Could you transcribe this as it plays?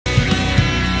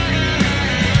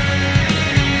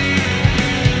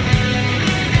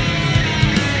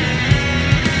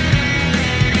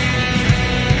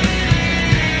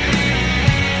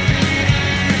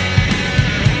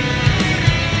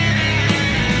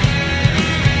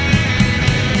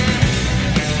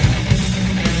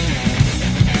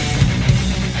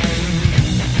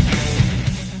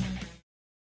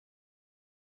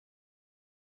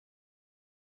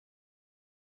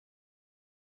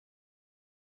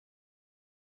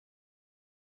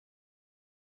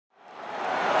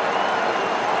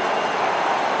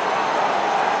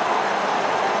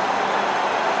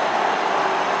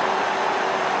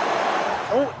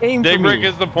Aim Big for Rick me.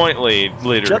 is the point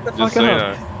leader. Shut the fuck so you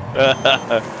up. know.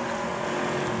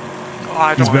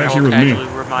 I He's don't back here with me.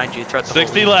 casually remind you throughout the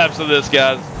 60 whole laps of this,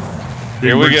 guys. Big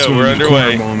Here we Rick's go. going We're to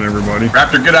underway. corner bomb everybody.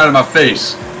 Raptor, get out of my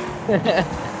face.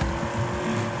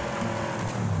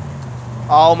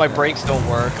 Oh, my brakes don't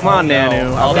work. Come on, no.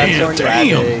 Nanu. Oh, that's so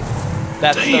tragic. Damn.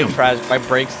 That's so Damn. tragic. My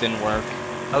brakes didn't work.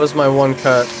 That was my one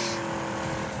cut.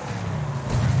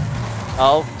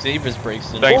 Oh, Zebra's brakes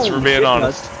didn't Thanks work. for being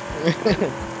honest.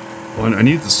 Well, I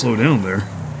need to slow down there.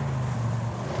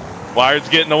 Wired's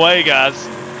getting away, guys.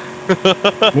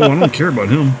 Well, I don't care about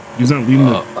him. He's not leading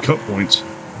the cut points.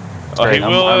 Oh, he Right,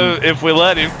 will if we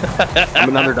let him. I'm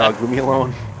an underdog. Leave me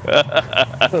alone.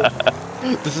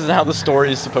 This is how the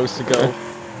story is supposed to go.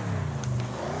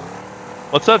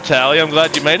 What's up, Tally? I'm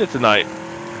glad you made it tonight.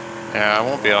 Yeah, I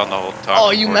won't be on the whole time.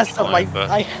 Oh, you messed up my.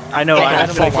 unfortunately, I know. I I had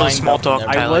had him him. for the small talk.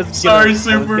 I was gonna, Sorry, I was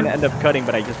Super. gonna end up cutting,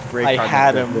 but I just braked I hard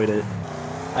had to him. avoid it.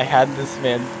 I had this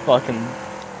man fucking.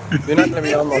 You're not gonna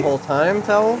be on the whole time,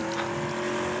 Towel?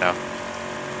 No.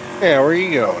 Yeah, where are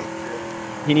you going?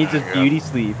 He needs his There you go. beauty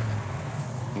sleep.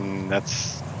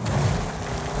 That's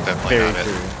definitely Very not it.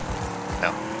 true.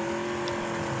 No.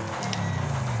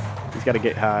 He's got to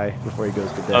get high before he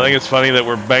goes to bed. I think it's funny that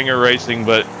we're banger racing,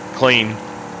 but clean.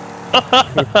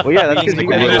 Well, yeah, that's because you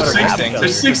Well, guys There's are 60,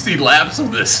 there's 60 laps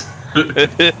of this.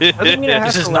 Doesn't mean it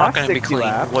has This is to not last going to be 60 clean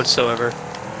laps. whatsoever.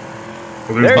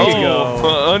 Well, There there's you no-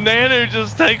 go. Nanu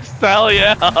just takes Sally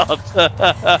out. That's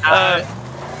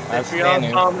If y'all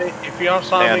Nanu. saw me,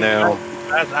 Nanu.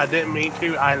 I didn't mean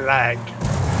to. I lagged.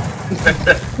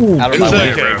 Ooh, I don't It's know.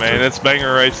 okay, man. It's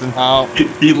banger racing. Oh,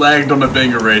 He lagged on the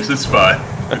banger race. It's fine.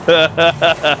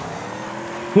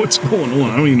 What's going on?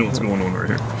 I don't even know what's going on right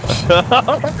here.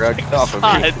 Get off of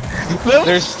God, me. that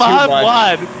There's was too 5 much.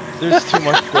 wide. there's too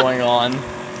much going on.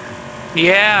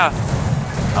 Yeah.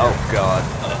 Oh god.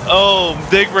 Oh,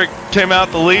 Big Rick came out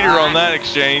the leader on that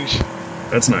exchange.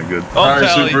 That's not good. Oh, All right,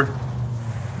 Tally. Super.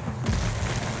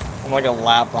 I'm like a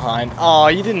lap behind. Oh,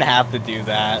 you didn't have to do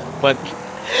that, but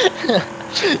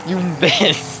you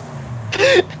missed.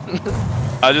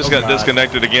 I just Oh, got God.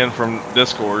 disconnected again from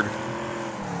Discord.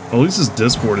 At least it's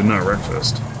Discord and not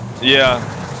Wreckfest. Yeah,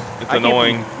 it's I can't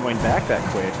annoying. believe you went back that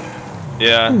quick.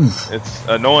 Yeah, it's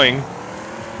annoying.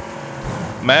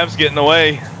 Mav's getting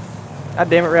away. God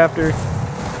damn it, Raptor.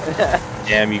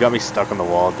 Damn, you got me stuck on the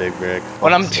wall, Big Rick.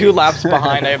 When I'm 2 laps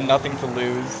behind, I have nothing to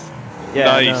lose.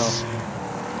 Yeah, I know. Nice.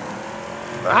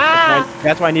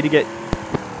 That's why I need to get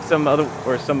some other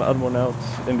one else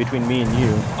in between me and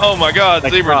you. Oh my God,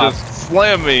 Like Zebra Cross. just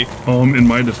slammed me. In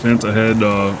my defense, I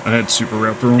had Super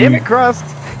Raptor on Damn me. it, Crust!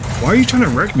 Why are you trying to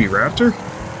wreck me, Raptor?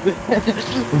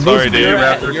 Sorry, dude. You're,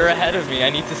 Raptor. you're ahead of me. I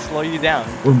need to slow you down.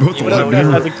 We're both Even alive though I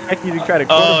here. was expecting you to try to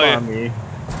corner bomb me,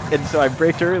 and so I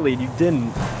braked early and you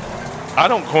didn't. I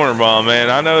don't corner bomb, man.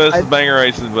 I know this is banger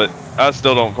races, but I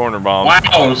still don't corner bomb.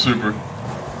 Wow, Super.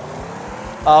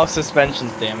 Oh,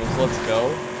 suspension's damage. Let's go.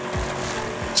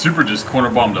 Super just corner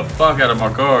bombed the fuck out of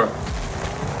my car.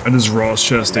 I just Ross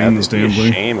Chastain this damn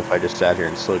thing. shame if I just sat here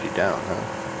and slowed you down,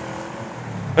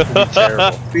 huh? It'd be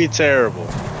terrible. Be terrible.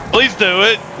 Please do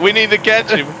it. We need to catch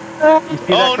him. You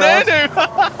see Oh, that, Cross?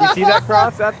 Nanu! You see that,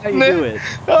 Cross? That's how you do it.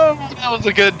 Oh, that was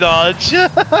a good dodge.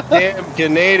 Damn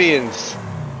Canadians.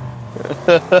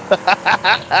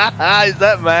 Is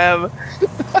that Mav?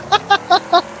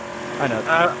 I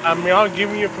know. Y'all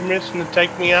giving you permission to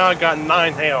take me out. I got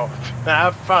 9 health.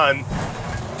 Have fun.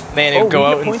 Man, Oh, go we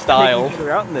out get in points to take style. each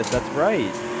other out in this. That's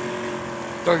right.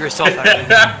 Throw yourself out.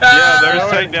 Yeah, there's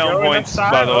takedown Going points,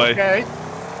 upside, by the way. Okay.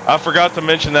 I forgot to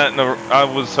mention that. I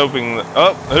was hoping that.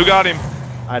 Oh, who got him?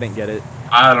 I didn't get it.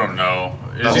 I don't know.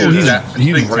 It's Oh, either he's Ta- I right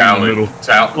think in the Tally- middle.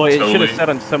 Well, it should totally. have said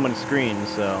on someone's screen,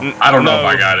 so I don't know No,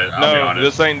 if I got it. I'll be No,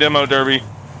 honest. this ain't demo derby.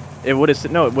 it would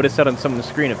have no, it would have said on someone's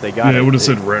screen if they got it. Yeah, it would have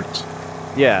said wrecked.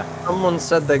 Yeah. Someone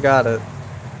said they got it.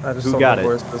 I just Who don't got know it?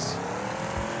 where's this.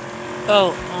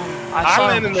 Oh, I saw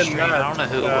I'm it on in the the stream. I don't know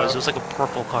who it nuts, was. It was like a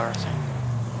purple car, I think.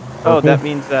 Oh, Purple? that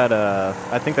means that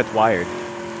I think that's wired.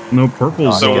 No,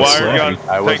 purple's So gets why are you sloppy.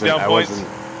 got takedown points?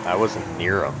 I wasn't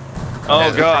near him. Oh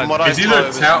From God. what I It's saw, either it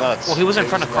was Tal- nuts. Well, he was in It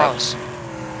front of nuts.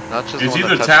 Cross. Not just the It's one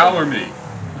either that Tal touched or him. me.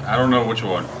 I don't know which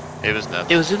one. It was nuts.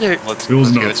 It was either. Let's It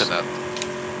was give it nuts. to nuts.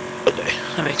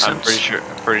 That makes I'm sense.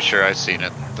 pretty sure I seen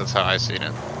it. That's how I seen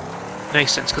it.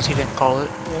 Makes sense because he didn't call it.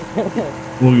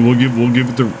 We'll give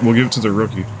it to the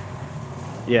rookie.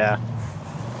 Yeah.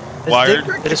 Is Wired? Dick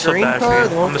Rick It the is so green bad for car you. or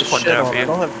the one I'm with just the pointing shit it out on? for I you.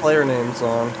 don't have player names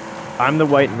on. I'm the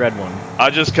white and red one. I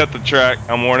just cut the track.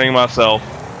 I'm warning myself.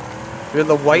 You're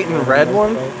the white and red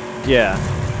one? Yeah.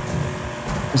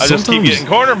 I just keep getting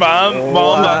corner bombed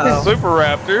by the Super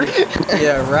Raptor.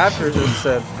 Yeah, Raptor just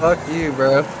said, "Fuck you,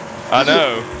 bro." I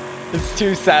know. It's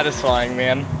too satisfying,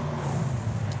 man.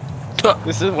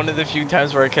 This is one of the few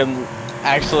times where I can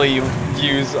actually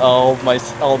use all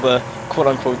the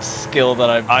quote-unquote skill that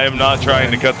I've... I am not trying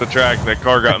to cut the track. That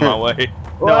car got in my way.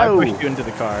 No, I pushed you into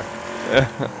the car.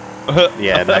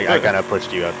 Yeah, I kind of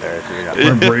pushed you up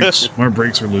there. So my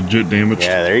brakes are legit damaged.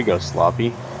 Yeah, there you go,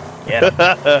 Sloppy. Yeah.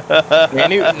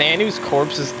 Nanu's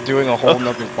corpse is doing a whole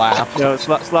nother lap. No,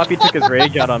 Sloppy took his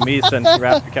rage out on me since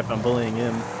Raptor kept on bullying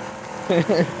him.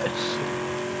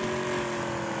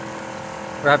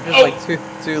 Raptor's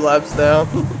like two laps down.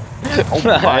 Oh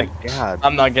my god.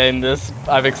 I'm not getting this.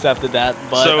 I've accepted that.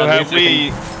 But So have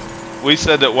we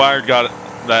said that Wired got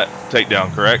that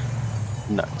takedown, correct?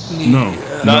 Nuts. No.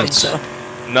 Nuts. So.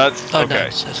 Nuts? Oh, Okay.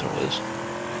 nuts, that's what it was.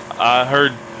 I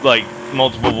heard like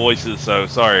multiple voices, so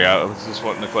sorry. I was just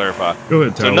wanting to clarify. Go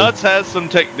ahead, So Tally. Nuts has some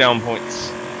takedown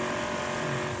points.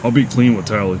 I'll be clean with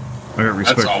Tally. I got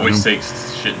respect That's for always him.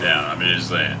 takes shit down. I mean, just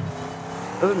saying.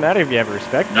 Doesn't matter if you have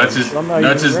respect. for Nuts him, is so I'm not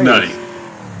nuts even is raised. nutty.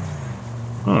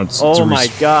 Oh, it's Oh a my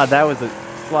god, that was a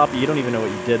Sloppy. You don't even know what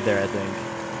you did there, I think.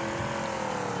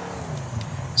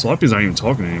 Sloppy's not even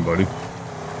talking to anybody.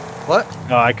 What?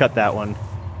 Oh, I cut that one.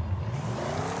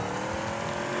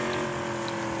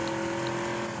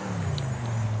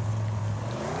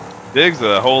 Diggs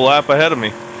a whole lap ahead of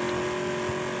me.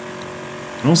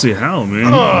 I don't see how,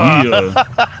 man.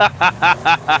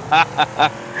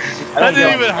 That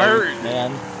didn't even hurt.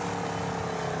 Man.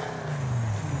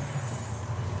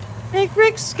 Big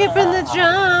Rick's skipping the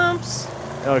jumps.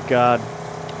 Oh god.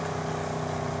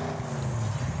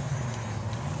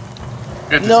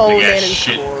 Got this No, big man, ass it's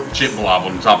shit corpse. shit blob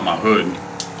on the top of my hood.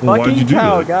 Well, why'd you Fucking do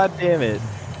cow, that? god damn it.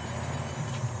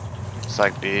 It's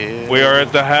like, bitch. We are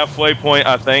at the halfway point,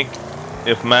 I think.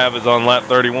 If Mav is on lap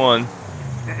 31.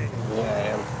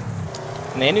 Yeah.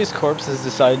 Nanu's corpse has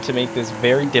decided to make this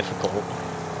very difficult.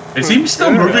 Is he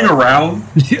still moving around?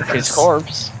 Yes. His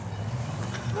corpse.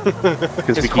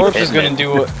 Because His corpse is going to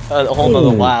do a whole nother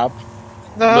lap.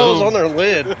 The hell's on their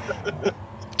lid?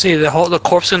 See, the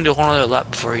corpse gonna do one other lap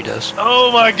before he does.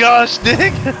 Oh my gosh,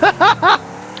 Dick!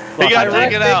 He got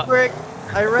taken out. Rick.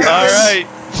 I wrecked Alright,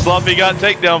 Sloppy got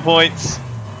takedown points.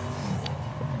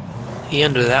 He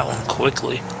ended that one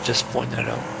quickly. Just point that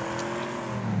out.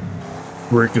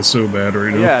 Rick is so bad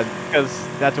right now. Yeah, because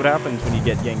that's what happens when you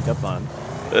get ganged up on.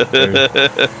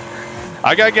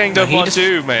 I got ganged No, up he on just-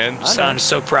 too, man. He sounded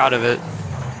so proud of it.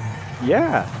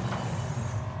 Yeah.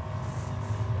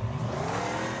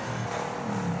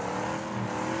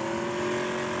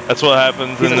 That's what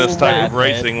happens in this type of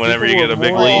racing whenever you get a big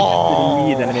People are lead. more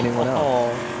interested in me than anyone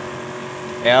else.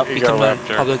 Yep. Become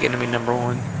the public enemy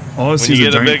 #1. All I see you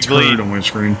is a get a giant big lead. turd on my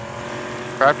screen.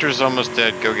 Raptor's almost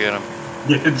dead. Go get him.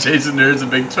 Yeah, Jason, there's a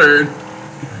big turd.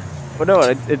 But no,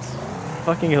 it's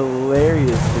fucking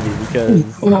hilarious to me because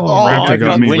Raptor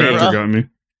got me. Wait, Raptor got me.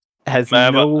 has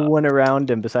Mav, no one around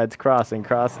him besides Cross, and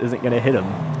Cross isn't gonna hit him.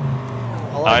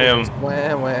 All I do am- is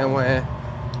Wah, wah, wah.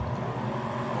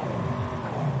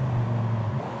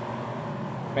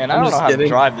 Man, I I'm don't know just how to kidding.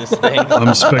 drive this thing. I'm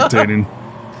spectating.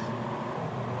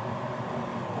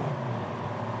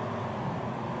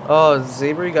 Oh,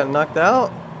 Zebra, you got knocked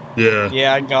out? Yeah.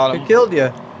 Yeah, I got Who him. killed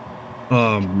you?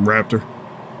 Raptor.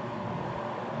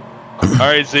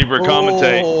 Alright, Zebra,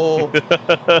 commentate. Oh,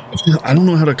 I don't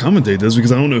know how to commentate this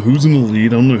because I don't know who's in the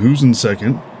lead. I don't know who's in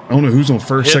second. I don't know who's on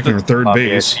first, Hit second, the- or third Yeah,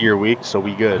 base. it's your week, so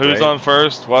we good. Who's right? on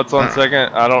first? What's on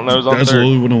second? I don't know who's on That's third.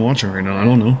 literally what I'm watching right now. I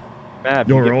don't know. Mav,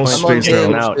 Y'all you are get all points spaced for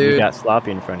getting out. out. You Dude. got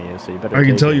Sloppy in front of you, so you better. I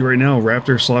can take tell it. you right now,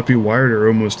 Raptor, Sloppy, Wired are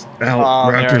almost out.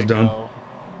 Oh, there Raptor's I done. go.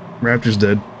 Raptor's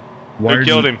dead. Who Wired's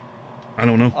killed him? I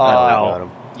don't know. Oh, Got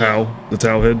him. Towel. The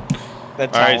towel head.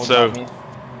 that All right, towel so- got me.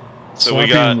 So Sloppy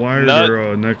we got and Wired Nut.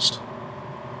 are next.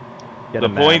 Get The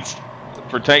him, Mav. points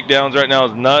for takedowns right now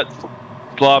is Nuts,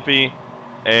 Sloppy,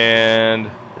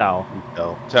 and Towel.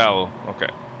 No. Towel. Okay.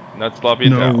 Nuts, Sloppy,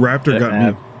 and No, Towel. Raptor got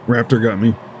me. Raptor got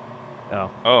me.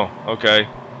 Oh, Oh, okay.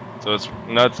 So it's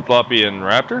Nuts, Sloppy, and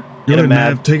Raptor? Go Get him, ahead,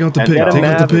 Mav. Mav. Take out the And pig. get him, Take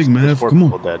out the Mav. pig, There's Mav. four Come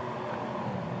people on. dead.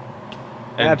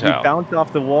 And Mav, you Towel. bounce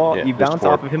off the wall. Yeah, you there's bounce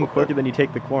four off of him people quicker dead. than you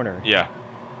take the corner. Yeah.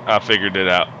 I figured it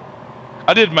out.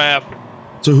 I did math.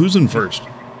 So who's in first?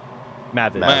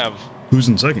 Mav is. Mav. Who's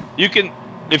in second? You can,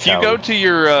 if you Towel. go to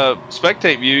your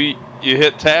spectate view, you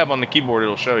hit tab on the keyboard,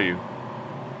 it'll show you.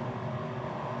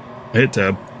 I hit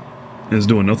tab. And it's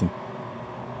doing nothing.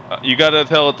 You gotta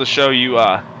tell it to show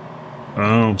UI.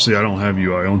 Oh, see, I don't have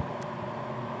UI on.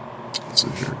 Let's see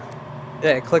here.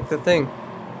 yeah, click the thing.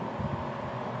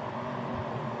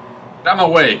 Out my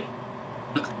way.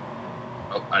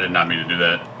 Oh, I did not mean to do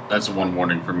that. That's one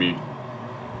warning for me.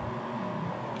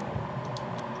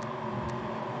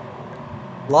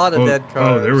 A lot of dead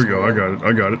cars. Oh, there we go. I got it.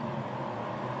 I got it.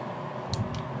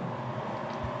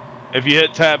 If you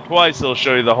hit tab twice, it'll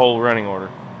show you the whole running order.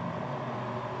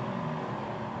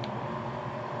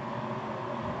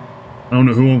 I don't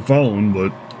know who I'm following,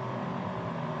 but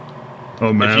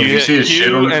oh man, If you see hit a shit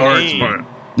Q on the and cards, E, Alright.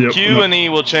 Yep, Q and E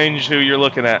will change who you're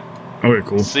looking at. okay,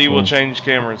 cool. C cool. will change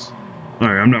cameras. All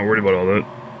right, I'm not worried about all that.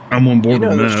 I'm on You board know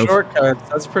with the Nav. shortcuts.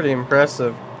 That's pretty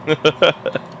impressive.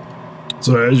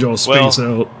 So as y'all space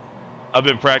out, I've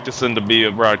been practicing to be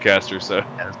a broadcaster, so.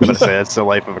 I was gonna say that's the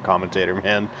life of a commentator,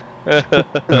 man.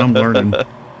 I'm learning.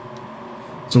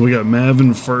 So we got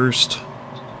Mavin first,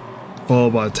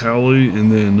 followed by Towley,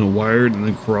 and then Wired, and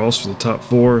then Cross for the top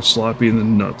 4, Sloppy, and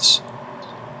then Nuts.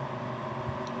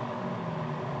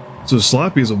 So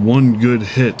Sloppy is a one good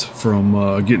hit from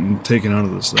getting taken out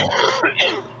of this thing.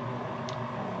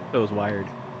 So is Wired.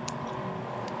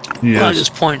 Well, I Yes.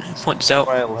 just point this out.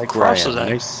 I like Cross Ryan. is at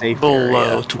Nice safe below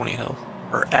area. 20 health.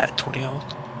 Or at 20 health.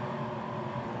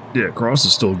 Yeah, Cross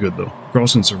is still good though.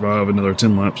 Cross can survive another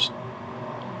 10 laps.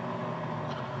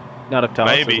 Not if Tom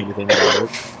says Maybe. anything about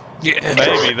it. Yeah.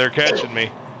 Maybe they're catching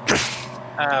me.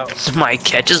 Somebody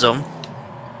catches them.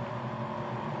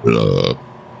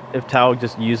 If Tao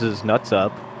just uses nuts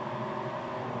up.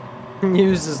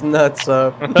 Use his nuts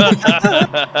up. I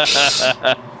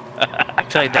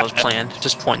feel like that was planned.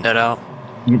 Just point that out.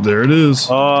 There it is.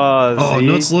 Oh, see?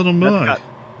 Nuts let him die.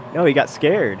 No, he got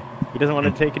scared. He doesn't want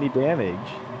to take any damage.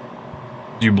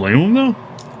 Do you blame him though?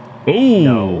 Oh.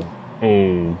 No.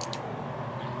 Oh.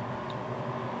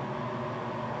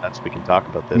 That's we can talk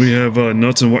about this. We have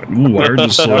Nuts and Wired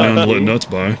just slow down and let Nuts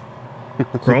by.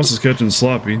 Cross is catching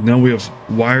Sloppy. Now we have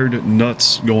Wired,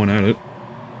 Nuts going at it.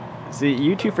 See,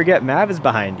 you two forget Mav is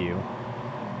behind you.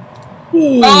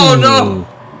 Ooh, Oh, no!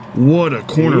 What a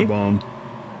corner See? bomb.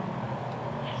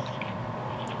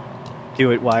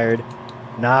 Do it, Wired.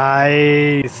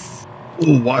 Nice.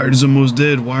 Oh, Wired is almost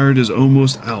dead. Wired is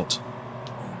almost out.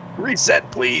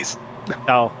 Reset, please.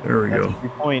 Oh, There we that's go. a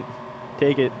good point.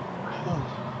 Take it.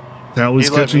 Talley's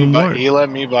catching him Wired. He let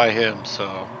me buy him,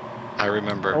 so I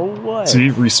remember. Oh, what? See,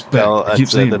 respect. Well, I keep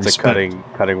saying that's respect. a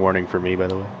cutting warning for me, by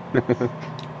the way.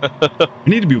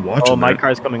 You need to be watching Oh, my that.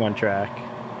 car's coming on track.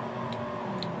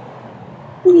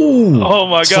 Ooh, Oh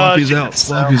my god. Sloppy's out.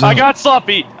 Sloppy's I out. got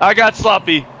sloppy. I got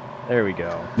sloppy. There we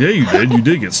go. Yeah, you did. You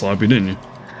did get sloppy, didn't you?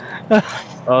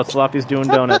 Oh, Sloppy's doing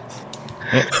donuts.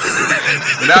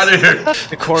 Get out of here.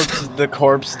 The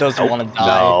corpse doesn't want to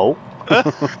die. No.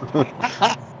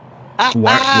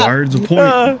 Wired's a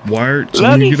point. Wired. That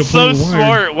So you is get a so point with Wired.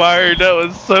 smart, Wired. That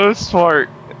was so smart.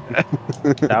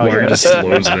 Now Wired you're just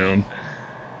slows down.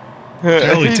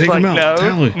 Tally, He's take him like, out.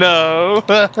 Tally. No.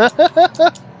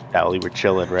 Tally, we're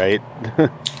chilling, right?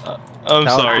 I'm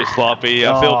sorry, Sloppy.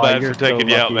 I feel Oh, bad you're for taking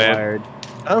you out, lucky, man. Wired.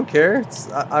 I don't care.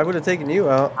 I would have taken you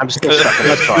out. I'm just gonna stuck in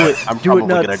this car. I'm Do it, probably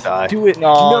gonna nuts. die. Do it.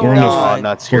 No. We're on Oh, the,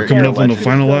 nuts. we're You're coming up on the legend.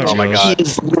 final lap. Oh my guys. god. He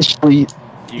is literally. You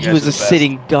He guys was are a the best.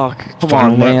 sitting duck. Come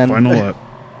Final on, lap. man. Final lap.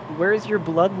 Where's your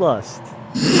bloodlust?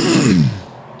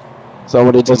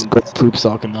 Somebody doesn't go poop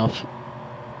sock enough.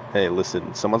 Hey,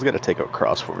 listen. Someone's got to take out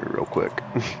Cross for me real quick.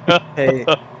 Hey,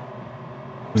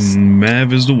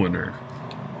 Mav is the winner.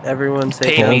 everyone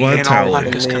say Pay me in and I'll lock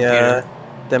the his computer.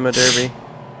 demo derby.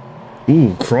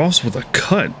 Ooh, Cross with a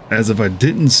cut, as if I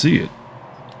didn't see it.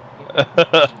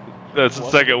 That's the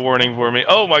second warning for me.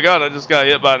 Oh my god, I just got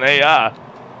hit by an AI.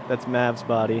 That's Mav's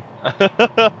body.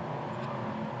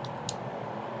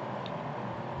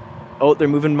 Oh, they're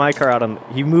moving my car out on.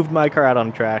 He moved my car out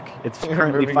on track. It's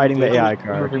currently fighting the AI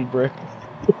car. Moving brick.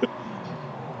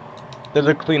 They're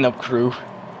the cleanup crew.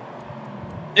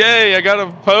 Yay, I got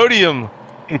a podium.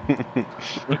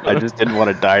 I just didn't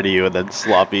want to die to you, and then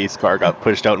Sloppy's car got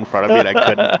pushed out in front of me, and I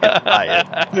couldn't get by it.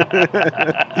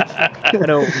 I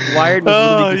know. Wired was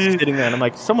Oh, literally just you- sitting there, and I'm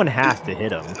like, someone has to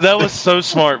hit him. That was so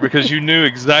smart because you knew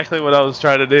exactly what I was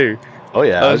trying to do. Oh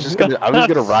yeah, I was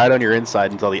gonna ride on your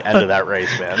inside until the end of that race,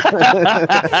 man.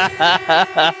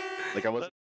 Like I was.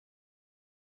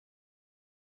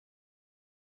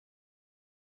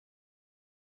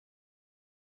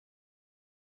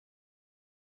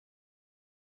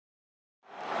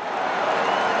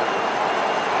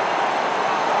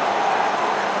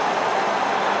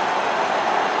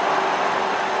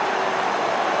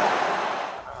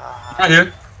 Right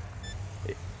here.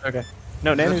 Okay.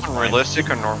 No, Is Nanu's this fine. realistic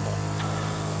or normal?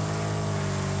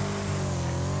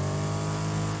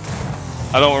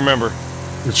 I don't remember.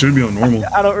 It should be on normal.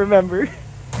 I don't remember.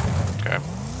 Okay,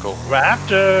 cool.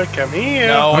 Raptor, come here.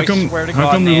 No, How I come, swear to how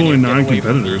God, come there's Nanny, only get 9 away from me.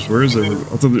 competitors? Where is it? I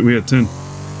thought that we had 10.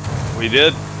 We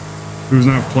did. Who's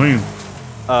not playing? You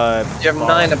have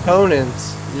 9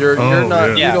 opponents. You're Oh,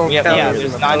 not. yeah. You don't count as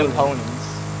there's an 9 opponent.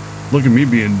 opponents. Look at me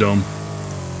being dumb.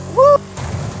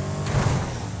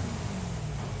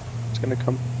 It's gonna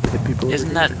come hit people.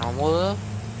 Isn't that normal though?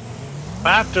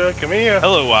 Raptor, come here.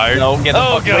 Hello, Wired. No, get the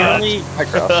Oh, fuck away God. from me. Hi,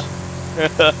 Cross.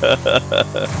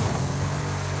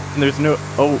 And there's no.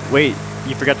 Oh wait,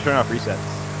 you forgot to turn off resets.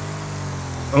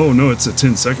 Oh no, it's a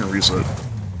 10-second reset.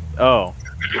 Oh.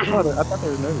 I thought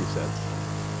there was no resets.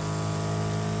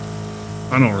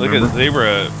 I don't Look remember. at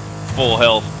Zebra, full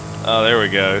health. Oh, there we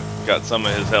go. Got some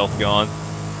of his health gone.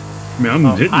 I mean,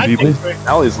 I'm hitting I people. think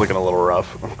Allie's looking a little rough.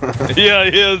 Yeah,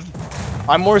 he is.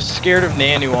 I'm more scared of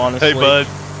Nanu, honestly. Hey, bud.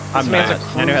 This man's a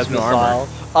Nanu has cruise no armor. missile.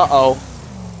 Uh-oh.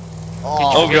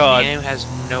 Oh, God. Nanu has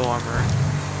no armor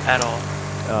at all.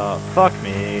 Fuck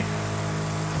me.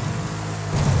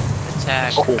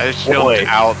 Attack. I just jumped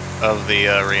out of the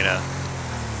arena.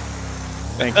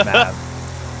 Thanks, Matt.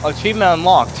 Achievement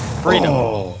unlocked. Freedom.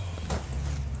 Oh.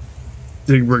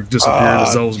 Dig Brick disappeared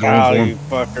as I was going for him.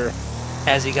 fucker.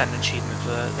 Has he got an achievement for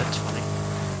that? That's funny.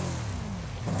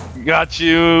 Got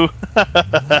you.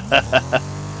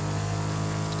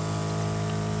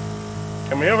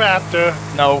 Come here, Raptor.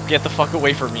 No, get the fuck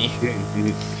away from me.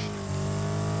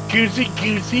 Goosey,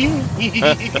 goosey.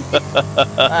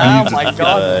 Oh my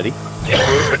God. Buddy.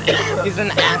 He's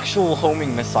an actual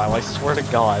homing missile, I swear to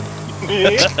God.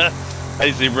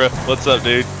 Hey, Zebra. What's up,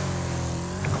 dude?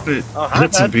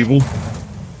 Hit some people.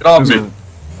 Get off me.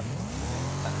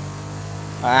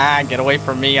 Get away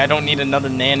from me. I don't need another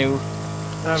Nanu.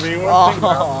 Have anyone seen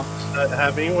Oh,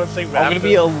 Have anyone seen Raptor? I'm gonna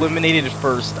be eliminated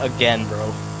first again,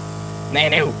 bro.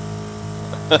 Nanu.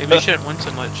 Maybe you shouldn't win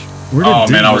so much. Where did Oh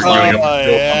Dig man, I was Brick literally go? gonna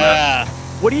build on that.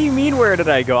 What do you mean? Where did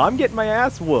I go? I'm getting my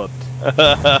ass whooped.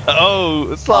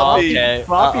 Oh, Sloppy. Okay.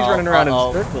 Floppy's running around Uh-oh.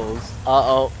 in circles.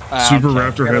 Uh-oh. Super Okay.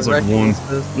 Raptor has like 1.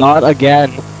 Not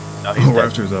again. No, Oh, he's dead.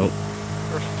 Raptor's out.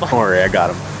 Don't worry, I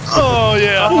got him. Oh,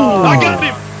 yeah. Oh. I got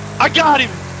him. I got him.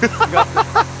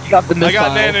 You got the missile. I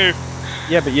got Nanu.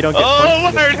 Yeah, but you don't get Oh,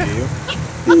 points for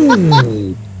this, Lord. do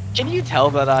you? Can you tell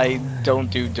that I don't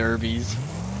do derbies?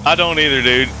 I don't either,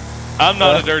 dude. I'm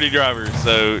not a dirty driver,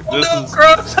 so this No, is.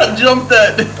 Cross, I jumped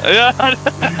that. Yeah,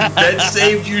 That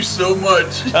saved you so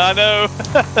much. I know.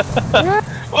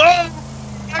 Whoa!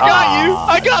 I got you.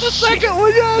 I got a second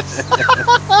one. Yes.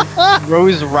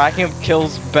 Rose racking up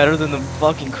kills better than the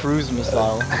fucking cruise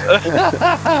missile.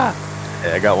 Yeah,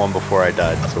 I got one before I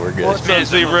died, so we're good. What's up,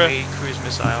 Zebra? Cruise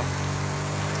missile.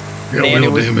 Got Nanny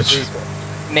wheel was- damage.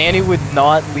 Nanny would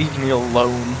not leave me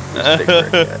alone. Where's Dig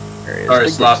Brick at? There he is. Alright,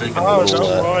 Dig Brick's Sloppy. looking a Oh, little,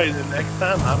 don't worry. The next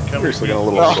time I'm coming. You're just looking a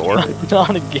little No, sore.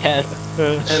 not again.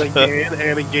 And again,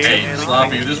 and again, Hey, and Sloppy,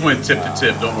 again. you just went tip to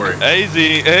tip. Don't worry. Hey,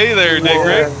 Z. Hey there, Dick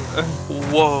Rick.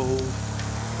 Whoa.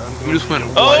 You just went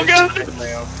Oh, God.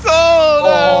 Now.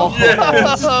 Oh, no.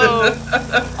 Yes. Oh,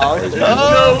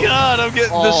 Oh, God. I'm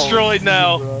getting Oh, destroyed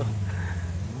now. bro.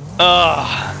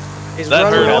 Ah. He's That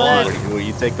running hurt a away. lot. Well,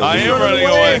 you take the I lead. am running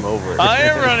away. Game over. I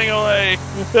am running away.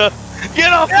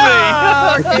 Get off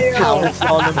me. Pounce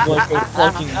on him like a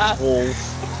fucking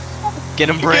wolf. Get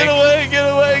him, Brick. Get away. Get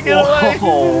away. Get away.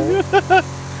 Whoa.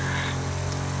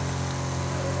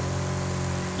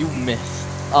 You missed.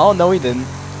 Oh, no, he didn't.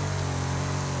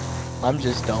 I'm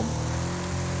just dumb.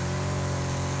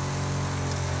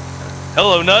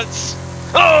 Hello, nuts.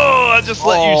 Oh, I just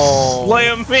let you Oh.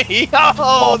 slam me.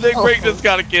 Oh, Dick Brick just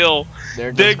got a kill.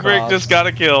 There goes Dick Brick Cross. just got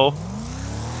a kill.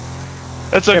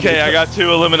 That's okay. I got 2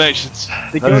 eliminations. The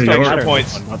Hey, kills don't extra matter in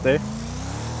points. this one, don't they?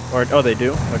 Or oh, they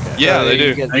do. Okay. Yeah, they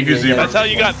do. Thank you, Zebra. That's how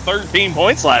you got 13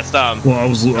 points last time. Well, I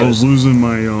was losing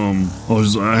my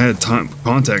I had time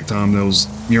contact time that was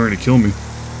nearing to kill me.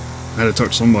 I had to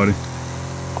touch somebody.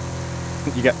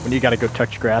 You got to go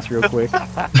touch grass real quick. I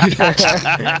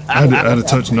had to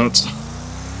touch nuts.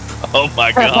 Oh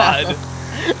my God.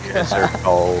 You guys are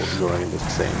all going in the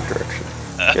same direction.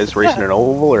 You guys racing an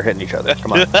oval or hitting each other?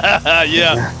 Come on.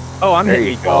 Yeah. Oh, I'm There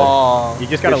hitting you you. go. Oh, You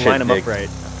just got to Good line shit, them Dick. up right.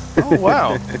 Oh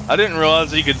wow. I didn't realize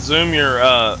that you could zoom your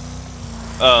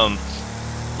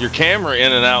camera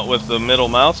in and out with the middle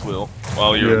mouse wheel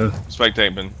while you're Yeah.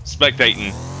 spectating.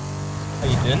 oh,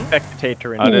 you didn't?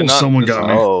 Spectator I did in not. Someone got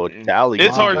me. Oh, Tally.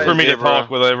 It's hard for me to Zebra. talk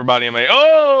with everybody in my.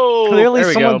 Oh. Clearly, there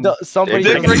we someone go. somebody's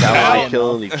Dick taking Brick a out. Tally.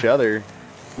 killing each other.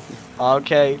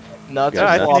 Okay, nuts Yeah,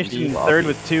 I and finished sloppy. in third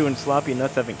with 2, and Sloppy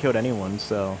Nuts haven't killed anyone,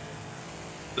 so.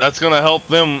 That's gonna help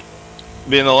them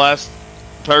being the last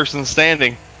person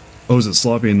standing. Oh, is it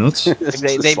Sloppy and Nuts? They've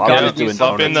Sloppy gotta is do doing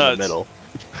something donuts in nuts. the middle.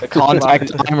 The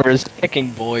contact timer is ticking,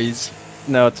 boys.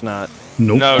 No, it's not.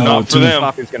 Nope. No, Oh, not it's for in-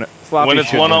 them. Sloppy When it's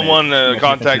should win it. one-on-one, Yeah,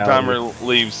 contact mentality. timer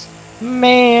leaves.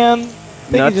 Man,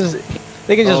 they can Nuts. just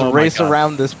Oh my race God.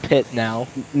 around this pit now.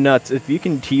 Nuts. If you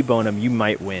can T-bone him, you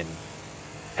might win.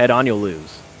 Head on, you'll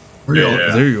lose. Where you Yeah.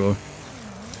 are? There you are.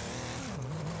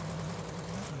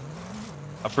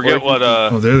 I forget what.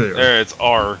 Oh, there they are. There, it's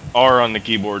R. R on the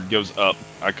keyboard goes up.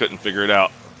 I couldn't figure it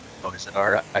out. Oh, is it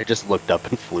R? I just looked up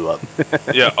and flew up.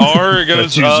 Yeah, R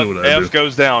goes That's usually up, what I do. F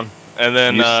goes down, and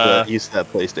then Use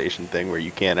that PlayStation thing where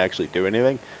you can't actually do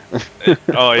anything.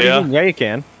 oh yeah. Yeah, you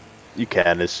can. You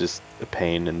can. It's just a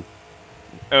pain, and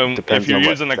If Depends you're on what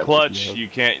using the settings clutch, you have. you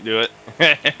can't do it.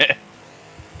 yeah,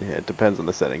 it depends on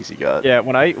the settings you got. Yeah,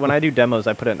 when I do demos,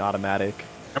 I put it in automatic.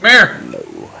 Come here.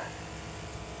 No.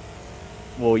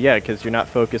 Well, yeah, because you're not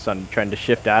focused on trying to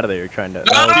shift out of there. You're trying to.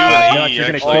 Do an E, you're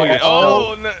gonna actually. kill yourself.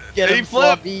 Oh, no, Get he him,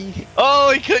 flipped. Sloppy.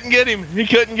 Oh, he couldn't get him. He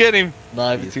couldn't get him.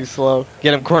 Nah, he's too slow.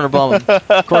 Get him, corner bomb him.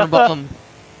 Corner bomb him.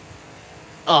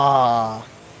 Ah.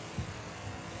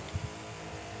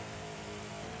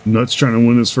 Nuts trying to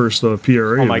win his first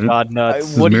PRA. Oh my event. God, nuts!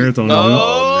 His marathon. event.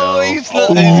 Oh, no. he's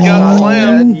got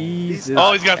slammed. Jesus.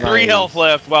 Oh, he's got 3 Christ. health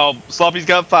left, while Sloppy's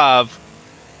got 5.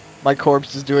 My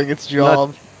corpse is doing its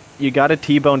job. You got a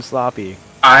T-bone Sloppy.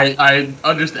 I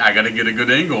understand. I gotta get a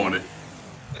good angle on it.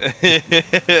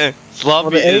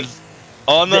 Sloppy the is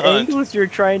on the The hunt. angles you're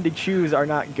trying to choose are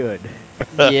not good.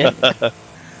 Yeah.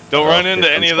 Don't run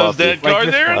into any of those dead Like cars,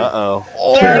 this Aaron.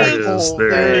 Uh-oh. There it There it is. is.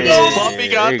 There it is. Oh, Sloppy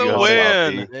got There you the go,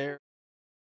 win. Sloppy. There.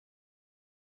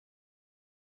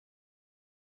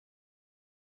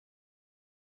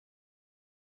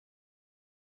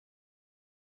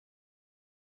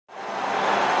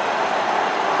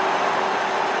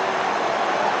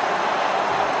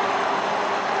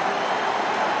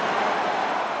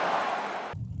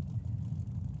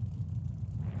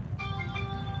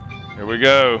 Here we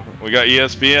go. We got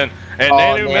ESPN. And Oh,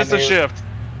 Nanu missed a Nanu. shift.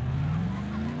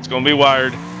 It's going to be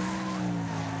Wired.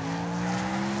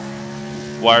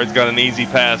 Wired's got an easy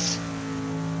pass.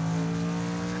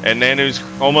 And Nanu's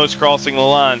almost crossing the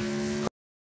line.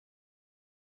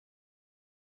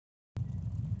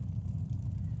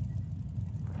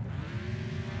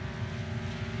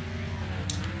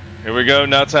 Here we go.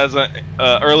 Nuts has an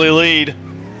early lead.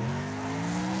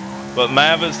 But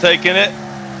Mav is taking it.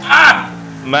 Ah!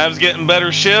 Mav's getting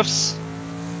better shifts.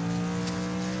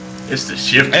 It's the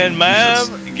shift. And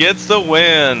Mav gets the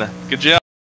win. Good job.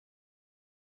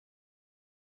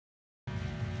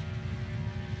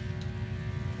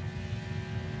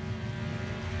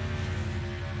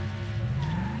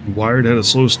 Wired had a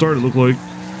slow start. It looked like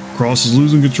Cross is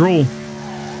losing control.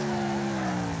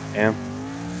 Damn.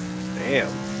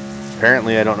 Damn.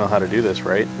 Apparently, I don't know how to do this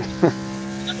right.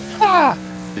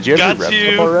 Did you Got ever rep you.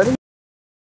 up already?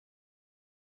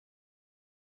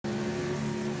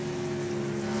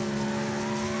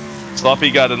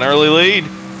 Sloppy got an early lead.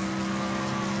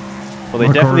 Well, they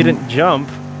My definitely car- didn't jump.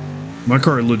 My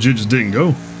car legit just didn't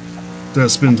go. Did that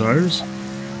spin tires?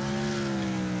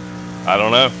 I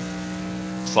don't know.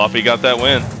 Sloppy got that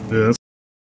win. Yeah.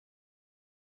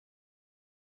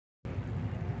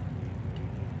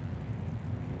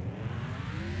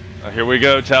 That's Here we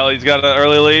go. Tally's got an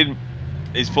early lead.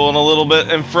 He's pulling a little bit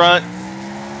in front.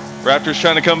 Raptor's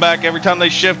trying to come back. Every time they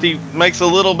shift, he makes a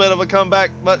little bit of a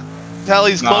comeback, but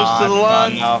Tally's close to the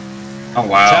line. Oh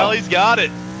wow. Tally's got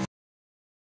it.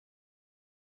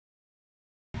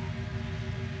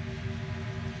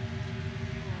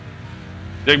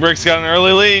 Big Brick's got an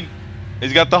early lead.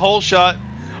 He's got the whole shot.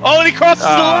 Oh, and he crosses the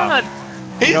line.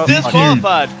 He's Nope.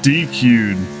 disqualified.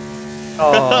 DQ'd.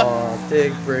 Oh,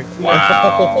 Big Brick.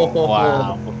 Wow.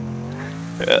 Wow.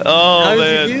 Oh, How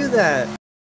man. did you do that?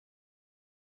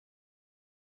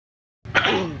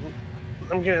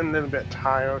 I'm getting a little bit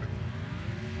tired.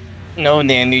 No,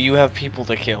 Nanu, you have people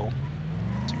to kill.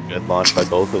 Good launch by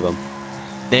both of them.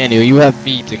 Nanu, you have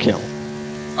me to kill.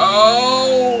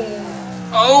 Oh.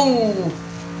 Oh.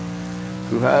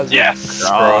 Who has it? Yes!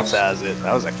 Cross has it.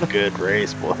 That was a good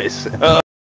race, boys.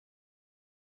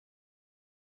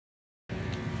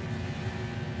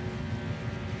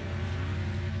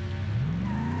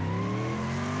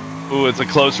 Ooh, it's a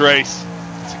close race.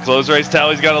 It's a close race.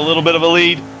 Tally's got a little bit of a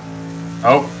lead.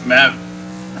 Oh, Matt.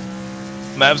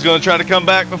 Mav's going to try to come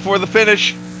back before the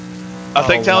finish. I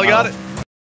think Tally got it.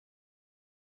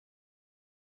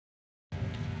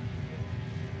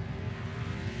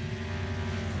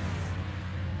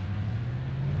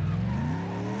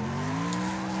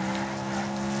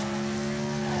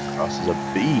 Cross is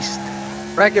a beast.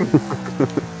 Wreck him.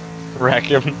 Wreck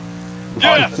him.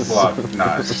 Yes!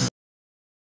 Nice.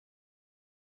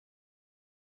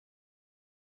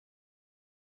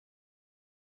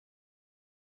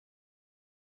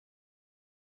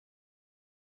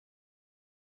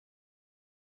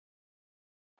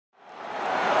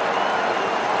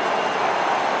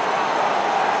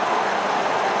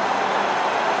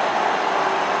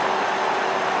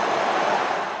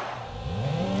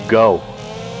 Go.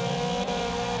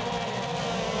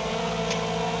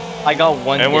 I got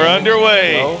one. And we're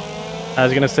underway. I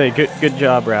was gonna say, good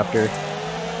job, Raptor.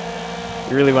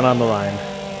 You really went on the line.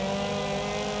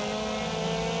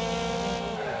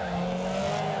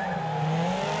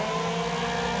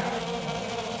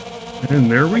 And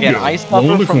there we Again, go. I Blowing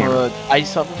suffer the corner. I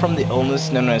suffer from the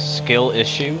illness known as skill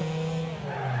issue.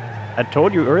 I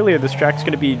told you earlier, this track's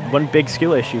gonna be one big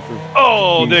skill issue for.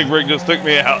 Oh, you. Dig Rig just took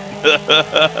me out.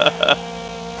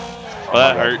 Well,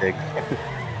 that hurt.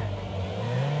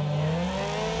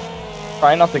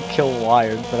 Try not to kill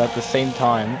Wired, but at the same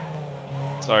time.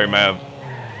 Sorry, Mav.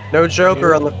 No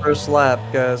Joker on the first lap,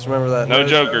 guys. Remember that. No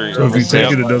Joker. So if you take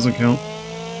Yep. it, it doesn't count.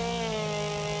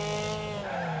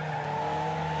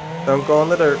 Don't go on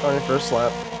the dirt on your first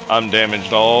lap. I'm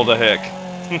damaged all the heck.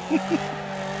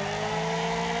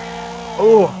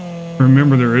 Oh!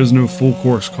 Remember, there is no full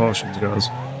course cautions, guys.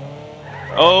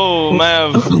 Oh,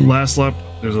 Mav. Last lap,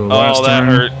 there's a last Oh, that turn.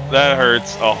 hurt. That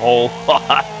hurts a whole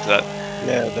lot.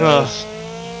 Yeah, it does.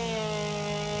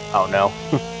 Oh no.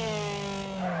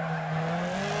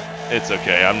 It's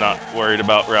okay. I'm not worried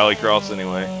about Rallycross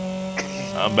anyway.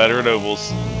 I'm better at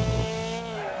ovals.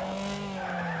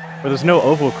 Well, there's no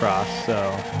oval cross, so.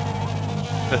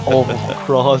 Oval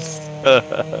cross.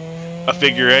 A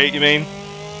figure eight, you mean?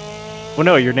 Well,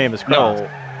 no, your name is Cross. No.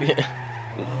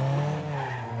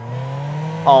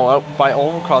 Oh, by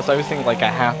oval cross, I was thinking like a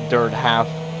half dirt, half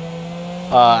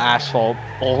asphalt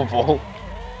oval.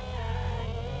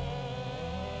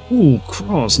 Ooh,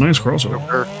 cross. Nice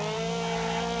crossover.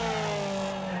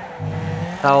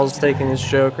 Howl's taking his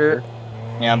Joker.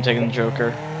 Yeah, I'm taking the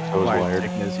Joker. So was Wired Wired.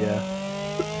 taking his, yeah.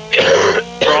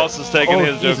 Cross is taking Oh,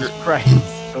 his Jesus Joker. Christ.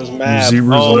 It was mad.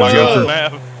 Zebra's Oh on my Joker.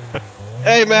 god, Mav.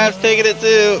 Hey, Mav's taking it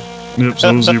too. Yep,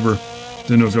 so was Zebra.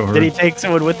 Didn't know if y'all Did he heard. take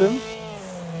someone with him?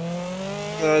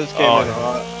 No, this came Oh. in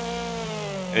hot.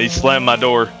 He slammed my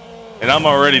door. And I'm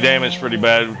already damaged pretty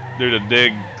bad due to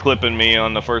Dig clipping me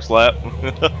on the first lap.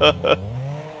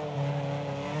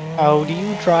 How do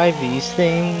you drive these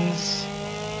things?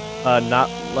 Not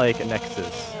like a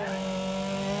Nexus.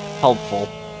 Helpful.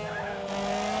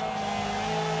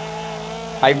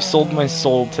 I've sold my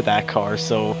soul to that car,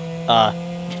 so, At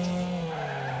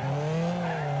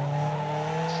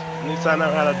least I know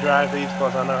how to drive these,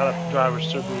 plus I know how to drive a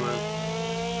Subaru.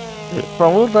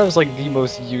 front-wheel drive is like the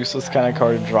most useless kind of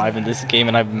car to drive in this game,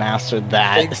 and I've mastered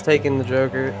that. Jake's taking the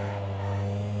Joker.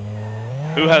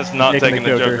 Who has not Taking taken the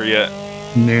the Joker. Joker yet?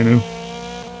 Nano.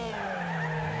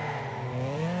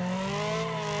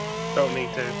 Don't need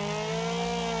to.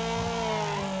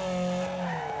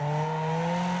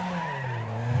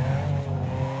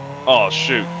 Oh,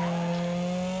 shoot.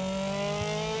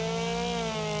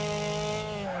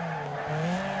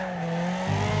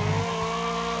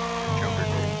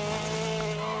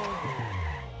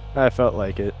 I felt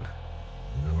like it.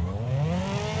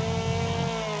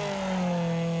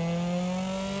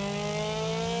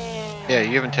 Yeah,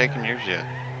 you haven't taken yours yet.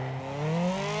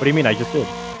 What do you mean? I just did.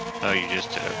 Oh, you just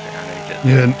did. Okay, I know you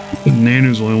did. Yeah,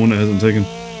 Nano's the only one that hasn't taken.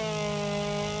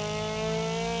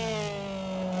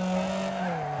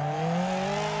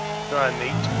 Do I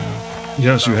need to?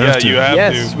 Yes, you have Yeah, to. you have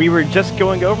Yes, to. we were just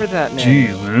going over that, man.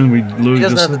 Jeez, man, we literally He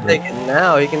doesn't just have said to that. take it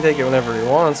now. He can take it whenever he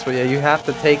wants. But yeah, you have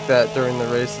to take that during the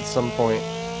race at some point.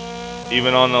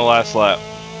 Even on the last lap.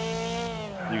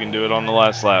 You can do it on the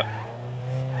last lap.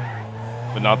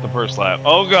 But not the first lap.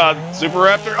 Oh god, Super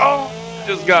Raptor. Oh,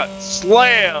 just got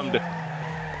slammed.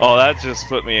 Oh, that just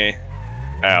put me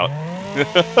out.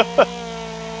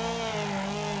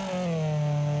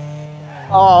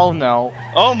 Oh no.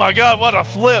 Oh my god, what a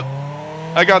flip.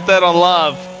 I got that on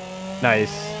live.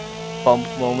 Nice. Bump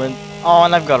moment. Oh,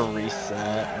 and I've got to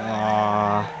reset.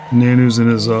 Nano's in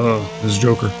his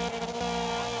Joker.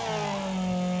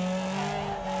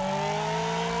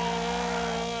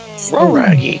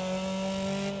 Raggy.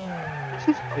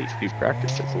 At least we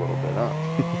practiced this a little bit,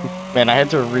 huh? Man, I had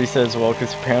to reset as well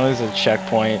because apparently there's a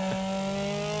checkpoint.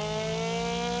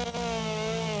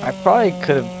 I probably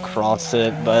could have crossed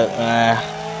it, but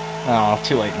oh,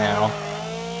 too late now.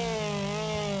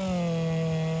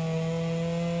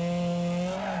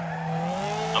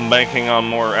 I'm banking on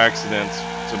more accidents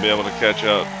to be able to catch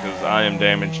up because I am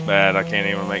damaged bad. I can't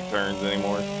even make turns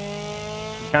anymore.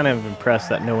 I'm kind of impressed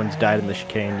that no one's died in the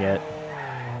chicane yet.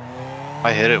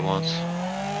 I hit it once.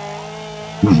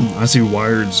 I see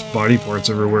Wired's body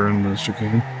parts everywhere in the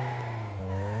chicane.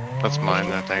 That's mine,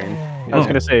 that thing. I was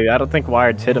gonna say, I don't think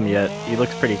Wired's hit him yet. He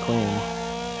looks pretty clean.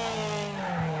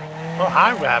 Oh,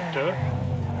 hi, Raptor.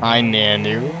 I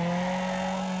Nanu.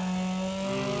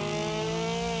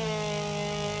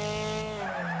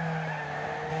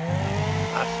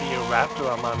 I see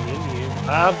Raptor on my menu.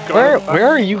 I've Where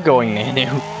are you going,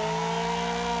 Nanu?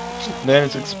 Then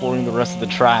it's exploring the rest of the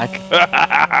track.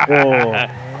 Whoa.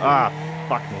 Ah,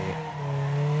 fuck me.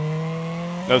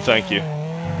 No, thank you.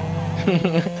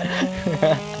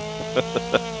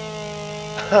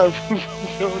 I'm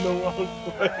going the wrong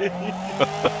way.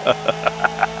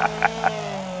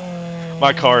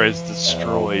 My car is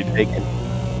destroyed.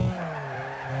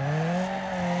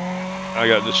 I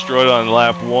got destroyed on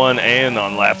lap 1 and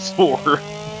on lap 4.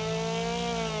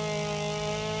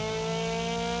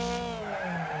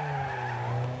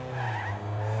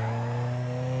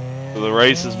 So the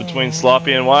race is between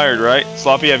Sloppy and Wired, right?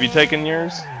 Sloppy, have you taken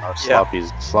yours? Oh,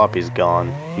 Sloppy's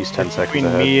gone. He's 10 seconds Between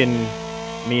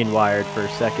ahead. me and Wired for a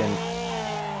second.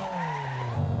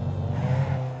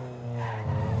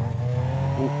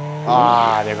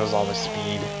 Ah, there goes all the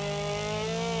speed.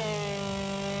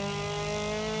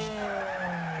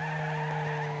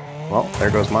 Well,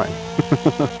 there goes mine.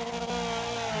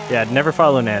 Yeah, never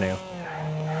follow Nanu.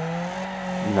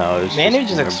 No, it's Nanu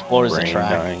just my explores the brain track.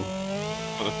 dying.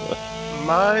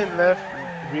 My left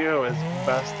wheel is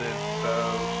busted,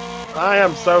 so I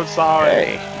am so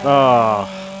sorry. Hey, Oh,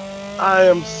 I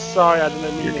am sorry. I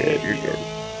didn't mean you're to good. hit You're you. good.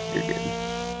 You're good.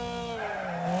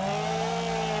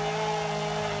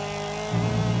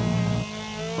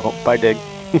 Oh, bye, Dig.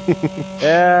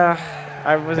 yeah.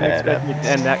 I wasn't That expecting it to happens.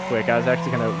 end that quick. I was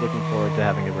actually kind of looking forward to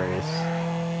having a race.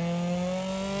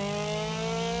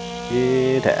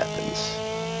 It happens.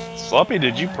 Sloppy,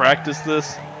 did you practice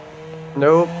this?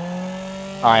 Nope.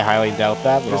 I highly doubt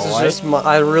that, but This is alright. just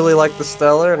I really like the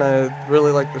Stellar, and I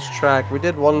really like this track. We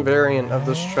did one variant of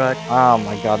this track Oh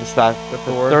my god, this is the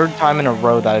before. third time in a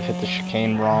row that I've hit the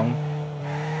chicane wrong.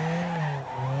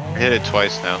 I hit it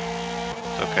twice now.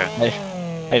 It's okay.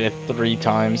 I hit it 3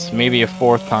 times, maybe a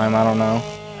 4th time, I don't know.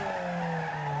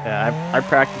 Yeah, I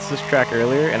practiced this track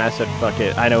earlier, and I said, fuck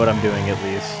it. I know what I'm doing at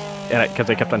least. And because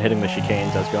I kept on hitting the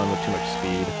chicanes, I was going with too much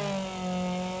speed.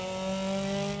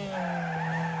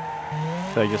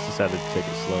 So I just decided to take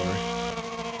it slower.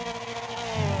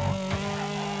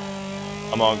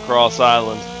 I'm on Cross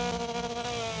Island.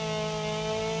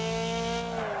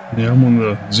 Yeah, I'm on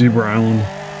the Zebra Island.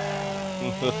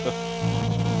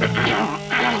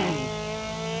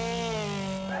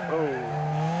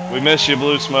 Oh, We miss you,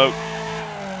 Blue Smoke.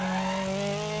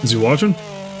 Is he watching?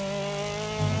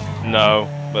 No,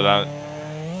 but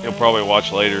he'll probably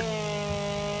watch later.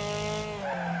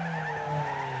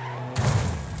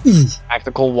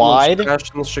 Tactical wide.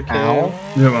 Crashed in the chicane. Ow.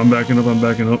 Yep, I'm backing up. I'm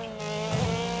backing up.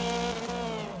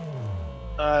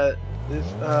 this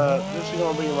is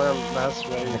gonna be my last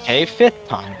race. Okay, 5th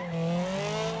time.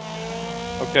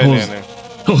 Okay, Oh, Nanu.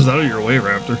 Oh, is that out of your way,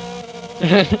 Raptor?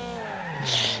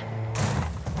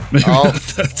 Maybe Oh. not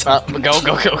that time. Go.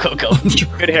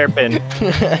 Good hairpin.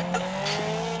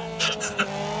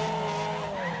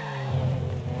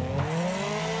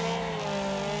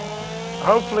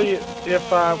 Hopefully,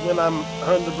 if when I'm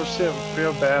 100%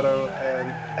 feel better and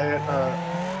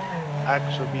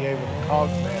actually be able to talk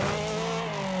now,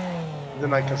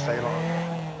 then I can stay longer.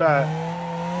 But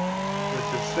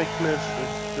with the sickness,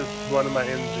 it's just running my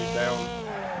energy down.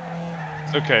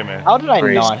 It's okay, man. How did I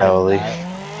Praise not hit Cowley. that?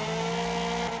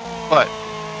 What?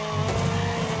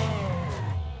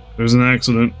 There's an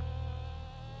accident.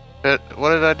 What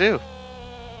did I do?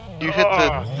 You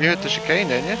hit the chicane,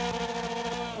 didn't you?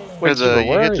 Wait, Or the,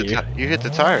 where are you hit the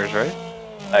tires, right?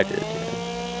 I did, yeah.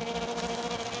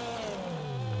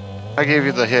 I gave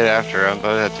you the hit after,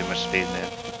 but I had too much speed,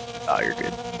 man. Oh, you're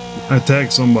good. I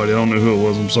tagged somebody. I don't know who it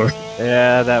was. I'm sorry.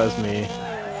 Yeah, that was me.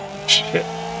 Shit.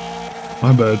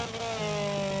 My bad.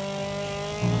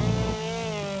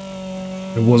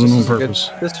 It wasn't on purpose.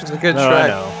 This was a good No, I track,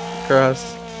 know.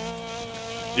 Cross.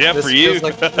 Yeah, This for you.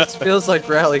 this feels like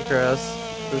Rallycross,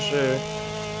 for sure.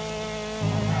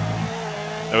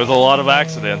 There was a lot of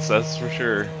accidents, that's for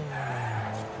sure.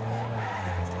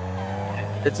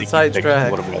 It's a tight Picked track.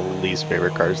 one of my least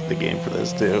favorite cars in the game for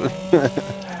this, too.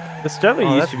 The Stellar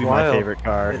Oh, used that's to be wild. my favorite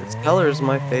car. Stellar is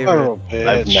my favorite.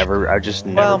 I've just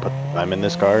never Well- put the time in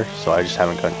this car, so I just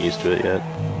haven't gotten used to it yet.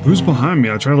 Who's behind me?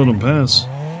 I tried to let him pass.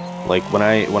 Like when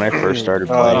I first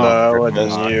started Oh, playing. no, it it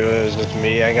wasn't you. It was with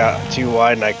me. I got too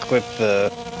wide and I clipped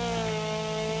the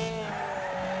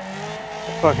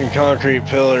fucking concrete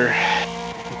pillar.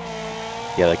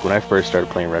 Yeah, like when I first started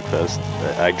playing Wreckfest,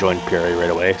 I joined PRA right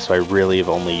away, so I really have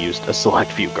only used a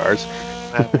select few cars.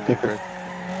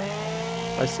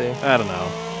 I see. I don't know.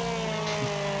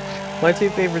 My two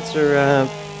favorites are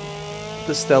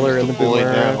the Stellar and the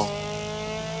Boomerang.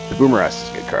 The Boomerang is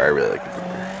a good car. I really like the Boomerang.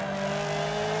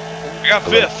 I got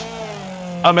 5th.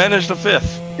 I managed a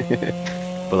 5th.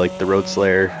 but like the Road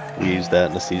Slayer, we used that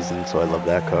in the season, so I love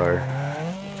that car.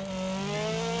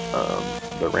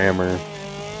 The Rammer.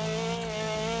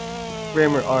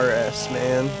 Rammer RS,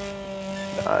 man.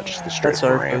 Nah, just the straight That's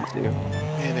our Ram. go-to. Me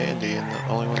and Andy, and the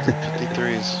only ones with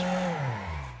 53s.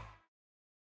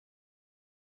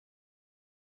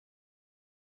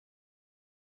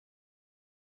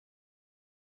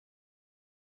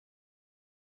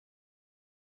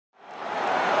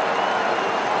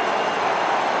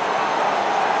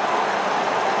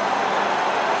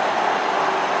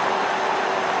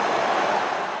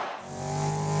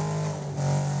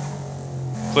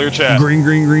 Clear chat. Green,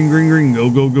 green, green, green, green. Go,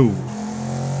 go, go.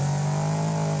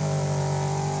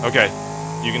 Okay,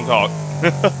 you can talk.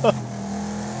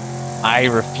 I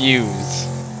refuse.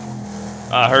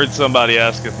 I heard somebody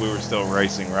ask if we were still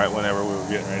racing right whenever we were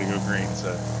getting ready to go green.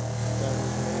 So.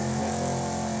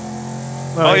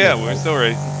 Oh yeah, we were still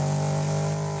racing.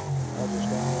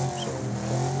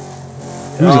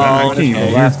 Who's that? I can't even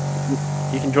hear.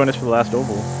 You can join us for the last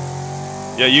oval.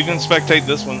 Yeah, you can spectate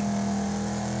this one.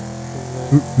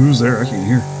 Who's there? I can't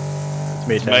hear.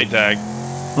 It's Maytag. Maytag.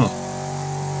 Huh.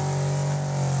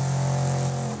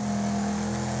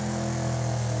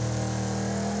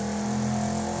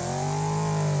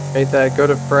 Maytag, go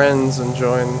to friends and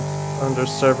join under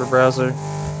server browser.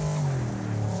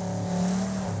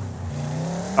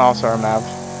 Oh, sorry, Mav.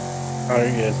 Oh,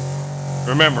 you're good.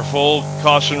 Remember, full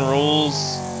caution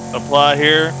rules apply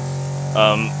here.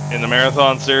 In the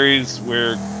Marathon Series,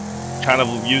 we're kind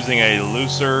of using a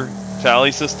looser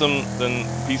tally system than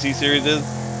PC Series is.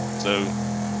 So,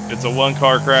 it's a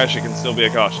one-car crash, it can still be a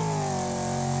caution.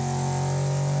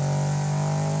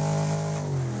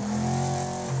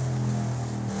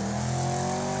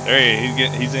 There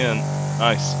he's in.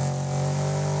 Nice.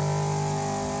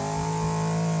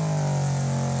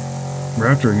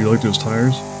 Raptor, you like those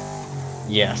tires?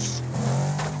 Yes.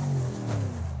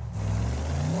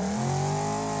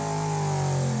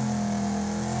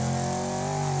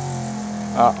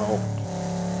 Uh-oh.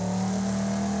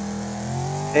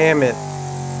 Damn it.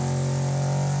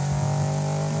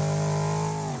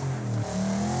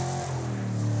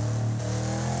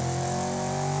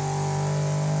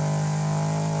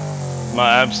 My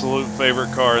absolute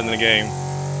favorite car in the game.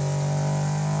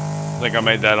 I think I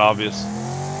made that obvious.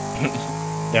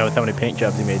 Yeah, with how many paint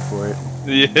jobs he made for it.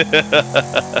 Yeah.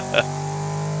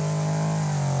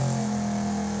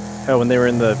 Hell, when they were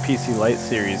in the PC Lite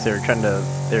series, they were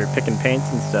picking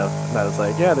paints and stuff, and I was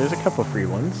like, yeah, there's a couple free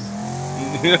ones.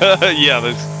 Yeah,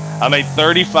 I made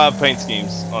 35 paint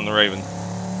schemes on the Raven.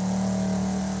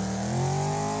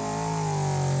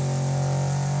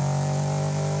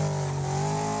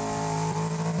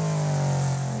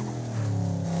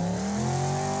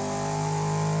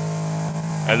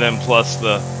 And then plus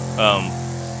the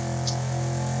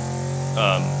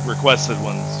requested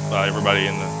ones by everybody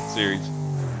in the series.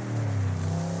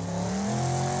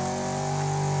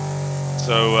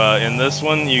 So in this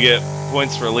one, you get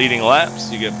points for leading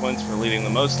laps, you get points for leading the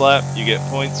most lap, you get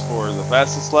points for the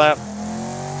fastest lap,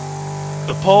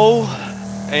 the pole,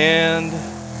 and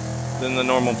then the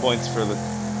normal points for the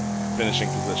finishing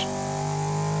position.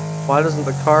 Why doesn't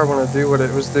the car want to do what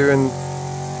it was doing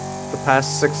the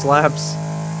past 6 laps?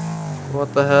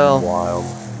 What the hell? Wild.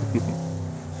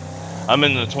 I'm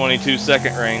in the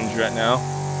 22-second range right now.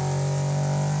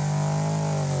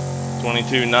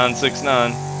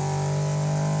 22.969.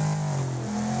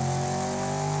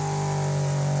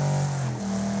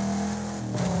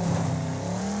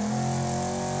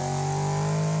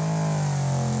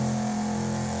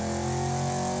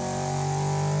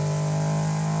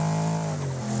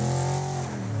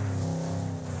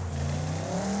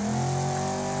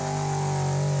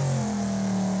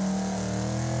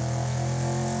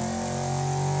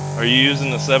 Are you using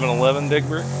the 7-Eleven,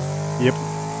 Digbert? Yep.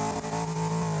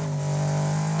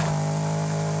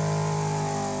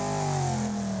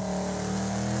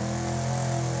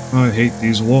 I hate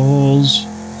these walls.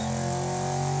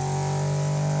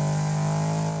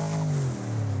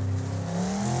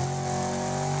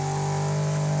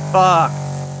 Fuck.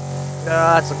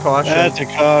 That's a caution. That's a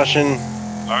caution.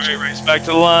 Alright, race back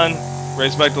to the line.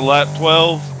 Race back to lap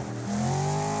 12.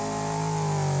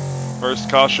 First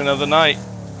caution of the night.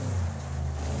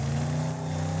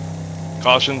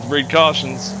 Cautions breed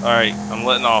cautions. Alright, I'm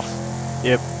letting off.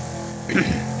 Yep.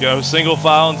 Go single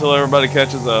file until everybody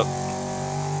catches up.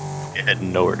 You had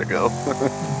nowhere to go.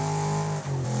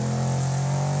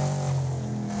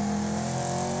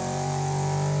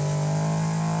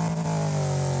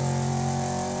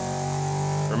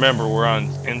 Remember, we're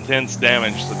on intense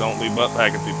damage, so don't be butt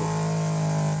packing people.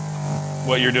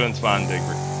 What you're doing's fine,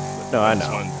 Digbert. No, I just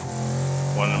know. wanted-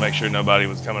 Wanted to make sure nobody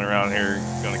was coming around here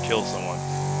going to kill someone.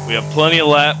 We have plenty of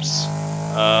laps.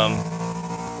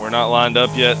 We're not lined up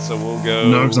yet, so we'll go.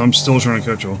 No, because I'm still trying to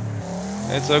catch y'all.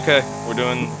 It's okay. We're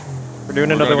doing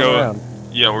another one around.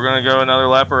 Yeah, we're gonna go another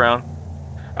lap around.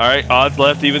 All right, odds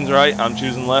left, evens right. I'm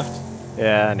choosing left.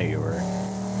 Yeah, I knew you were.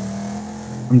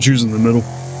 I'm choosing the middle.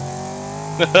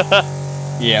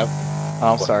 Yep.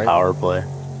 I'm sorry. Power play.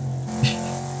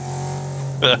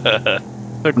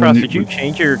 So, Cross, did you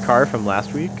change your car from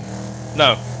last week?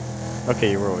 No.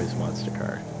 Okay, you were always monster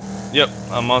car. Yep,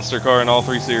 I'm monster car in all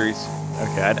 3 series.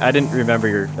 Okay, I didn't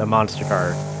remember the monster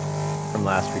car from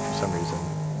last week for some reason.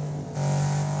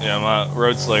 Yeah, my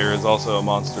Road Slayer is also a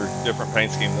monster. Different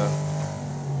paint scheme, though.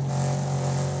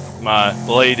 My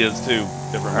Blade is, too.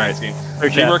 Different paint scheme.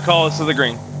 Zebra, call us to the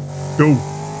green. Go.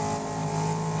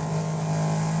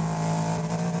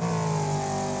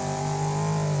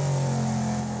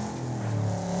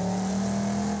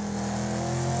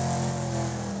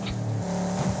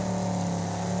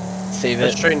 Save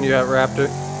Let's it. straighten you out, Raptor.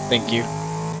 Thank you.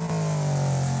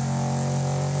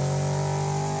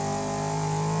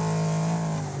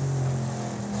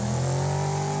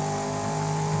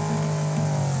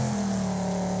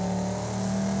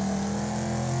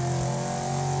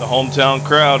 The hometown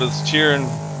crowd is cheering.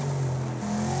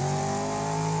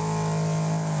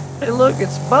 Hey, look,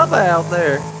 it's Bubba out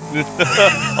there.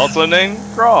 Also named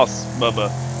Cross. Bubba.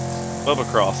 Bubba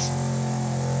Cross.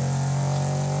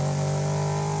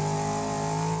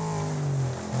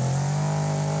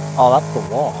 Oh, that's the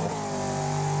wall.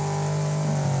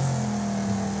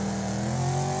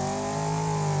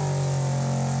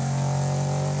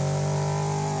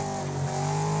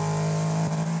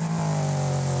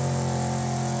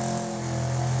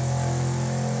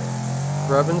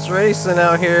 Rubbin's racing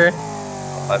out here.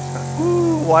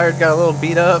 Ooh, Wired got a little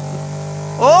beat up.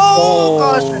 Oh,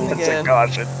 caution That's again. a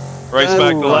caution. Race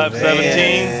back to lap Ooh, 17.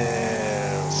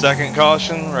 man. Second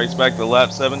caution. Race back to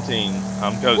lap 17.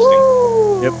 I'm coasting.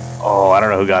 Woo. Yep. Oh, I don't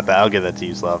know who got that. I'll give that to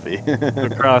you, Sloppy. So,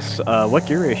 Cross, what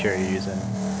gear ratio are you using?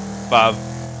 5.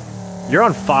 You're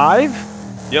on 5?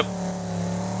 Yep.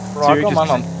 So you're I'm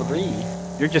just, on 3.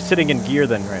 you're just sitting in gear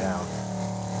then right now.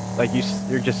 Like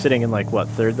you're just sitting in like what,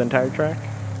 third the entire track?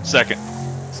 Second.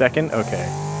 Second? Okay.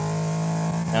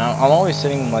 And I'm always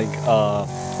sitting like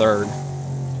third.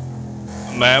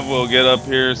 Mav will get up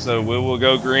here, so we will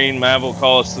go green. Mav will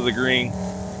call us to the green.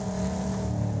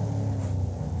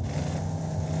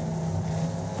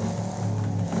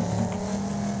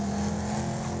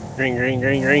 Green, green,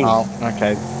 green, green. Oh,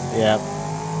 okay. Yeah.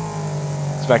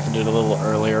 Expected it a little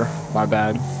earlier. My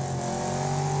bad.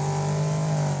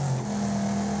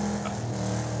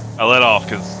 I let off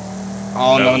because.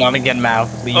 Oh no, not again, Mav,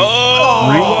 please.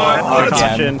 Oh! Rewind.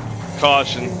 Again.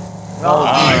 Caution. Oh,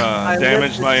 I I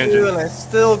damaged lifted my you engine. and I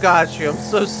still got you. I'm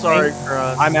so sorry,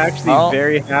 Cross. I'm actually Oh.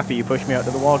 very happy you pushed me out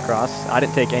to the wall, Cross. I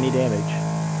didn't take any damage.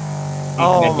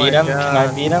 Oh Can I my beat him? God. Can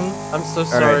I beat him? I'm so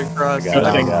sorry, Cross. got it,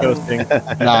 I got it.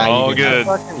 Ghosting. Nah, All you get good.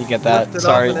 Fucking You get that. lifted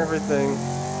Sorry. up and everything.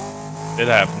 It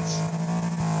happens.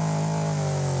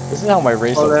 This is how my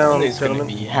race Slow down, is going to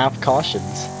gentlemen. be. Half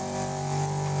cautions.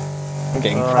 I'm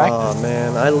getting Oh practice.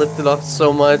 man, I lifted off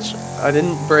so much. I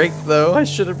didn't brake though. I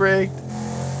should have braked.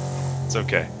 It's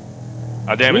okay.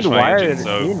 I damaged my engine, Me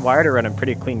so and Wired are running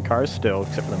pretty clean cars still,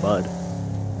 except for the mud.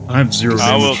 I have 0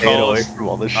 I will damage. call away us. from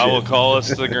all this I will shit. call us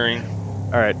to the green.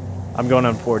 All right, I'm going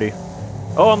on 40.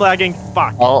 Oh, I'm lagging.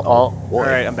 Fuck. Oh, All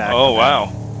right, I'm back. Oh I'm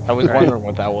back. wow. I was Alright. wondering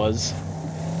what that was.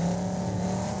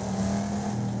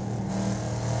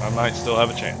 I might still have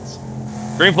a chance.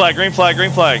 Green flag. Green flag.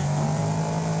 Green flag.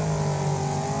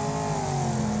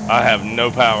 I have no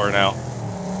power now.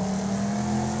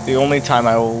 The only time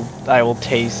I will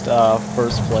taste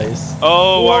first place.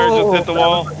 Oh, Wire just Whoa, hit the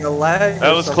wall. Like a lag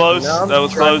That or was something. close. Now I'm That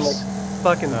was driving close. Like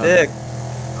fucking dick.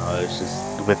 Oh, it's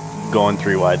just with going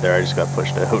 3 wide there, I just got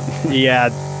pushed out. Yeah,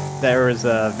 there was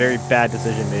a very bad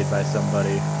decision made by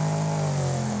somebody.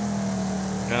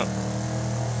 Yep.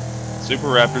 Super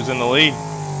Raptors in the lead.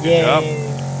 Good job.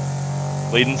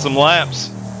 Leading some laps.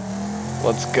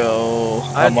 Let's go.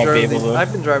 I might be able to.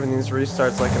 I've been driving these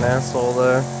restarts like an asshole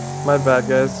there. My bad,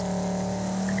 guys.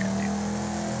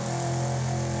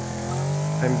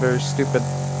 I'm very stupid.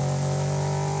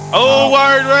 Oh,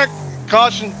 Wired wreck.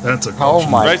 Caution. That's a Oh caution.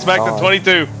 my Race back God. to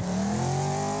 22.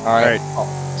 All right.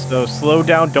 So slow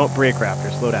down, don't brake,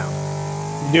 Raptor. Slow down.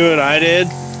 Do what I did.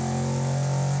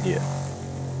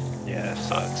 Yeah, it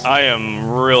sucks. I am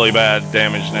really bad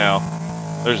damage now.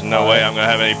 There's no way I'm going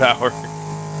to have any power.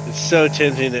 It's so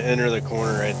tempting to enter the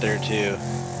corner right there too.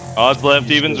 Odds left,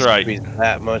 You evens just right. squeeze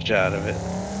that much out of it.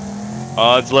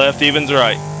 Odds left, evens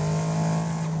right.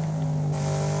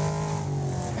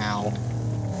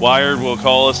 Wired will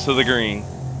call us to the green.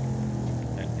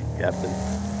 Captain.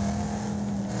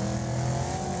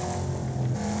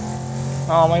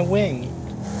 Oh, my wing.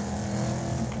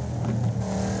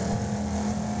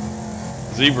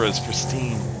 Zebra is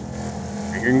pristine.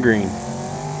 Green.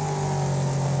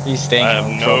 He's staying I out have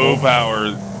of no trouble.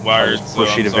 power wired, I'll just so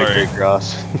push you I'm to victory sorry.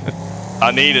 cross. I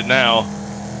need it now.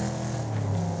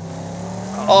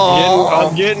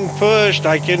 I'm getting pushed.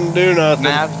 I couldn't do nothing.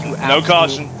 Mav, you No absolute-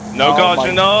 caution. No Oh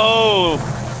caution. my- No.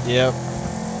 Yep.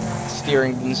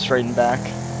 Steering didn't straighten back.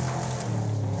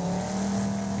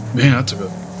 Man, I took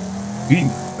a beating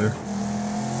there.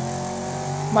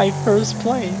 My first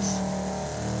place.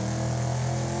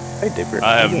 Hey, Dipper.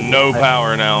 I have no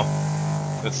power now.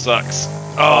 It sucks.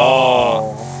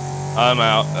 Oh, I'm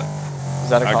out. Is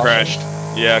that a I caution? crashed.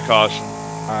 Yeah, caution.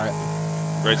 Alright.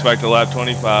 Race back to lap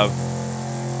 25.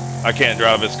 I can't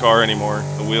drive this car anymore.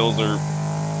 The wheels are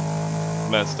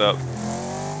messed up.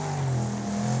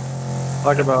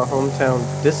 Talk about hometown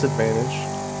disadvantage.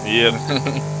 Yep.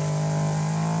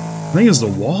 I think it's the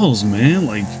walls, man.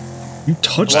 Like, you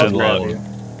touched That's the right. wall.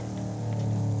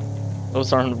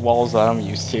 Those aren't walls that I'm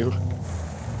used to.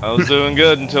 I was doing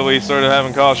good until we started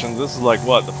having cautions. This is like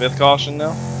what, the 5th caution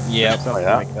now? Yep. Something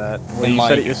yeah. like that. Well, In you like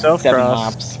said it yourself, 7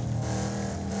 Cross. laps.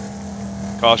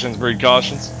 Cautions breed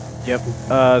cautions. Yep.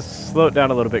 Slow it down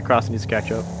a little bit. Cross needs to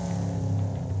catch up.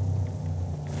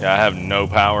 Yeah, I have no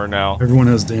power now. Everyone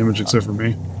has damage except for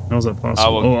me. How is that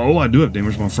possible? will- I do have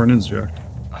damage. My front end's jacked.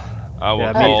 I will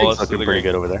Yeah, call It's us to looking the pretty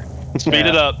green. good over there. Speed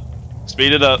it up.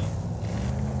 Speed it up.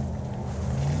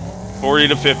 40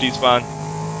 to 50 is fine.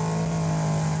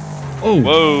 Oh,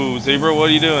 Whoa, Zebra, what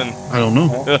are you doing? I don't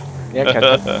know. Yeah, catch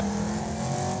up.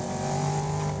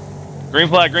 Green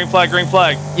flag, green flag, green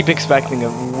flag. Keep expecting it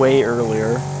way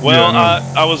earlier. Well,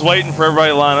 Yeah, I was waiting for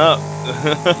everybody to line up.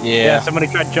 Yeah, somebody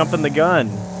tried jumping the gun.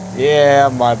 Yeah,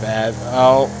 my bad.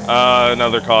 Oh,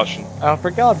 Another caution. for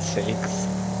God's sakes.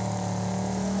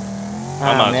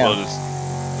 I might as man. well just.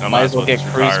 I Might as well get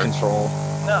just cruise retire. control.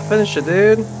 No, finish it,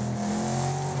 dude.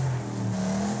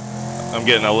 I'm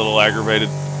getting a little aggravated.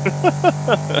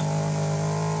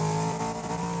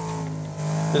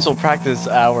 This will practice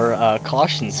our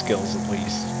caution skills at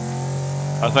least.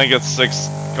 I think it's 6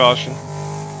 caution.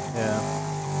 Yeah.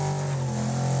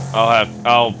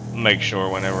 I'll make sure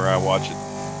whenever I watch it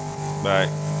back.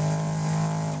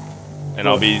 And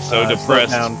I'll be so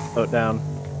depressed. Slow it down.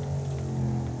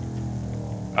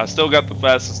 I still got the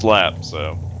fastest lap,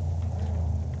 so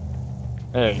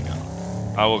There you go.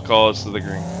 I will call us to the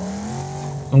green.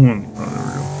 I want. Oh, there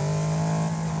we go.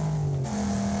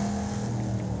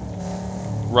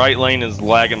 Right lane is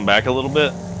lagging back a little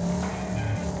bit.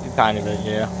 Kind of it,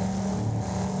 yeah.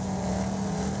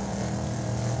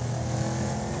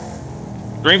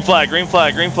 Green flag, green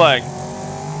flag, green flag.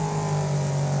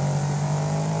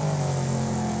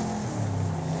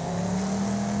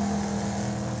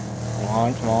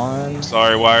 Come on.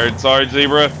 Sorry, Wired. Sorry,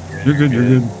 Zebra. You're good. You're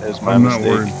good. It was my I'm not mistake.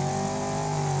 worried.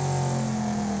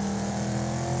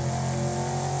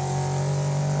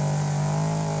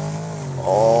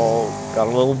 Oh, got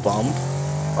a little bump.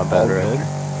 My bad, All right? good.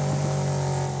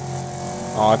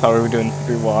 Oh, I thought we were doing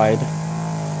 3 wide.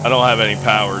 I don't have any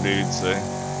power, dude, so.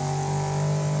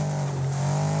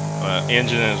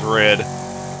 Engine is red.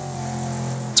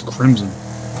 It's crimson.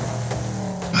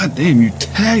 God damn, you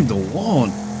tagged the wall.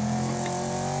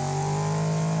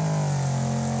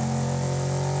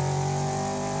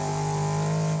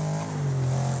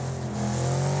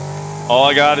 All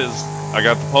I got is, I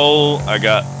got the pole, I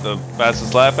got the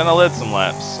fastest lap, and I led some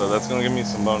laps, so that's gonna give me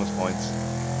some bonus points.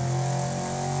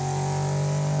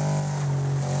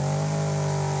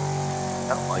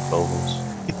 I don't like ovals.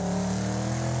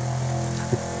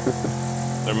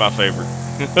 They're my favorite.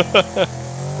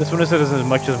 This one isn't as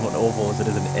much as an oval as it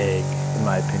is an egg, in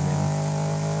my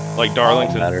opinion. Like Doesn't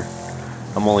Darlington. matter.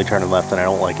 I'm only turning left and I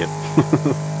don't like it.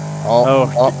 Oh,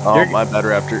 my bad,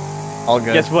 Raptor. All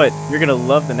good. Guess what? You're gonna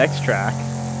love the next track.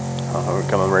 We're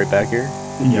coming right back here.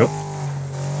 Yep.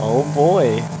 Oh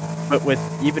boy. But with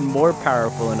even more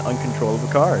powerful and uncontrollable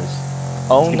cars.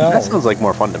 Oh no. That sounds like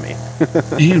more fun to me.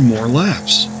 And more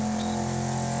laps.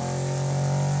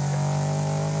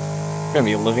 It's gonna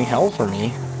be a living hell for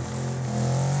me.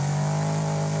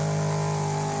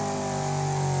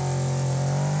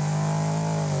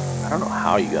 I don't know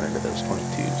how you got into those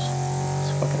 22s.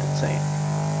 It's fucking insane.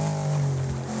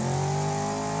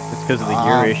 It's because of the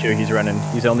gear ratio he's running.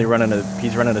 He's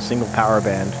running a single power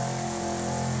band.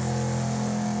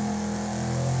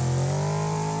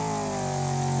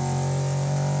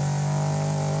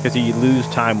 Because you lose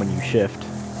time when you shift.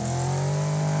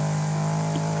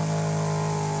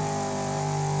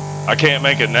 I can't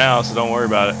make it now, so don't worry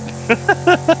about it.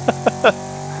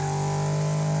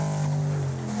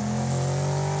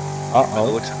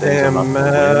 Uh-oh. Looks like things are Damn,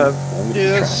 not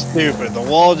Yeah, that's stupid. The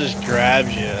wall just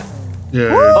grabs you.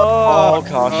 Yeah. Oh,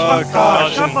 caution. Oh,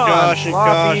 caution, come on, caution,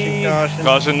 sloppy. caution, caution.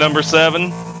 Caution number 7.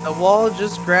 The wall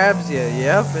just grabs you.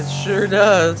 Yep, it sure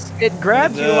does. It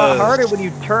grabs It you a lot does. harder when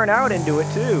you turn out into it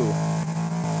too.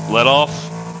 Let off.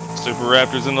 Super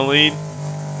Raptor's in the lead.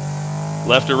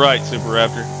 Left or right, Super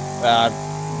Raptor?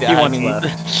 He wants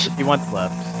left. He wants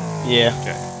left. Yeah.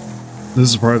 This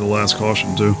is probably the last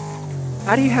caution too.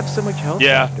 How do you have so much health?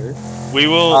 Yeah. After? We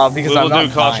will. Because we will I'm do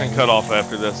not caution dying. cutoff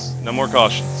after this. No more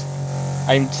cautions.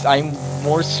 I'm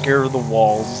more scared of the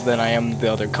walls than I am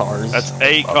the other cars. That's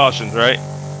 8 cautions, right?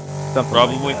 Something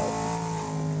Probably. Like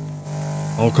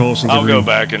that. All cautions. I'll are go green.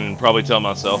 back and probably tell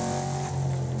myself.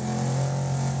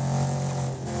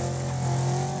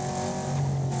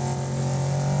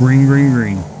 Green, green,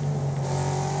 green.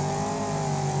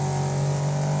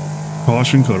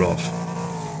 Caution cutoff.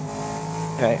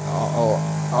 Okay.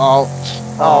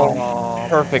 Oh,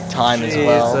 perfect time as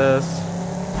well. Jesus.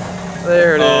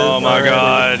 There it is. Oh my already.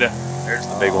 god. There's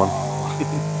the big one.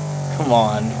 Come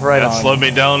on, right That on. slowed me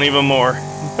down even more.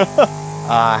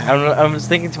 I was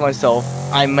thinking to myself,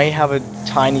 I may have a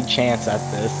tiny chance at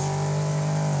this.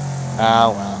 Ah,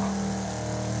 well.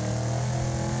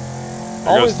 There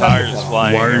goes Always have tires to go.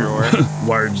 flying everywhere.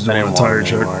 Wired's I doing a didn't tire want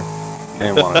check. them anymore. I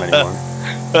didn't want them anymore.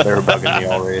 They were bugging me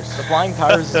all race. The flying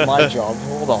tires is my job.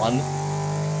 Hold on.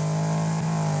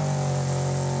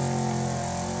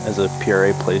 As a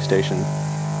PRA PlayStation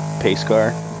pace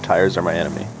car, tires are my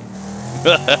enemy.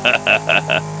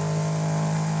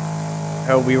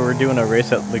 Oh, we were doing a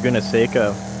race at Laguna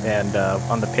Seca, and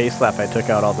on the pace lap, I took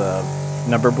out all the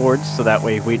number boards, so that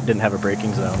way we didn't have a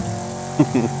braking zone.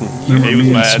 Remember He was me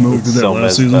and mad. Smoke did that So last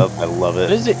messed season? up. I love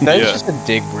That it. is, that is just a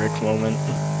dig brick moment.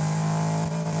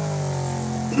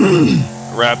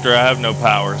 Raptor, I have no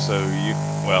power, so you.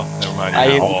 Well, never mind. You're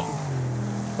I- not wall.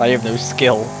 I have no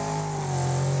skill.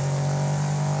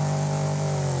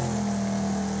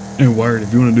 Hey, Wired,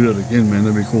 if you want to do that again, man,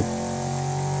 that'd be cool.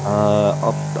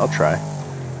 I'll try.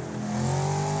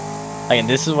 Again,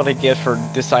 this is what I get for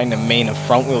deciding to main a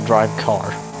front-wheel drive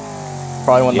car.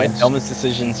 Probably one of my Yes. dumbest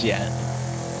decisions yet.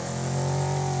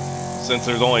 Since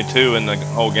there's only 2 in the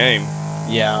whole game.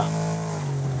 Yeah.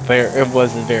 It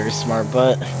wasn't very smart,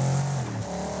 but...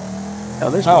 Oh,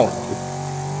 there's Oh. more.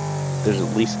 There's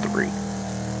at least 3.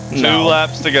 2 No.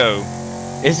 laps to go.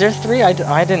 Is there 3? I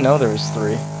didn't know there was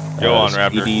 3. Go on,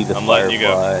 Raptor. Speedy, the I'm letting you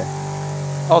go. Firefly.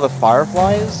 Oh, the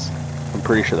Fireflies? I'm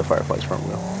pretty sure the Firefly's front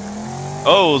wheel.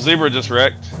 Oh, Zebra just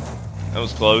wrecked. That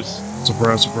was close.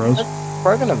 Surprise, surprise.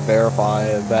 We're gonna verify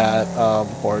that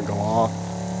before I go off.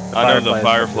 I know the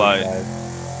Fireflies Firefly. are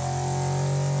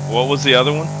What was the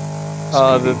other one?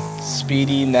 the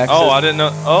Speedy Nexus. Oh, I didn't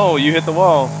know. Oh, you hit the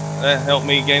wall. That helped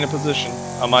me gain a position.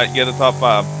 I might get a top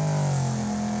 5.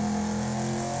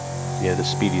 Yeah, the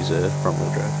Speedy's a front wheel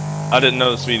drive. I didn't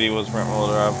know the Speedy was front wheel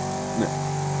drive.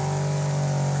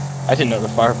 I didn't know the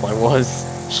Firefly was.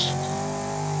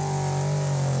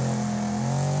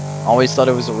 Always thought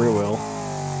it was a rear wheel.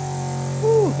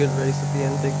 Ooh, good race at the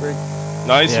end, big break.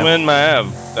 Nice Yeah. win,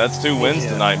 Mav. That's 2 wins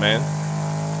Yeah. tonight, man.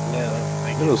 Yeah. I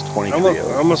think it was 23.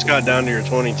 I almost got down to your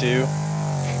 22.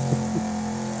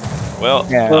 Well,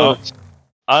 Yeah.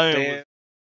 I am. Damn.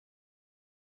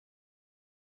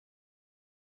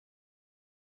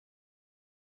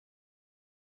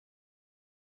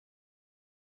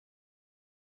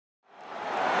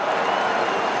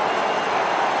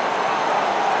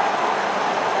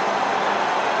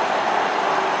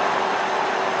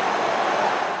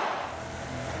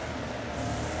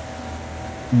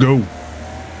 Go.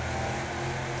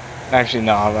 Actually,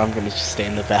 no, I'm gonna just stay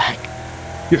in the back.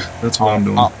 Yeah, that's what I'm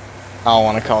doing. I don't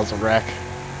want to cause a wreck.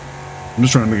 I'm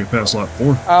just trying to make it past lap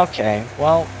 4. Okay,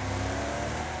 well.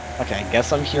 Okay, I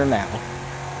guess I'm here now.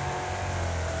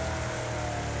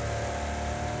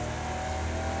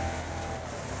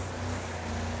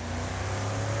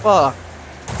 Fuck.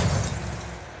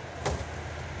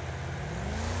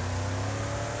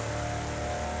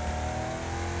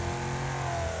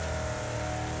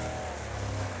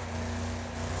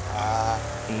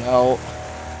 No.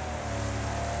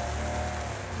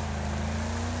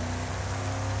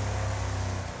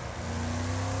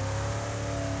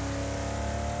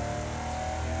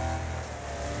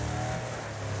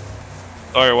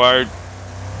 Sorry, Wired.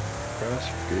 That's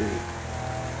good.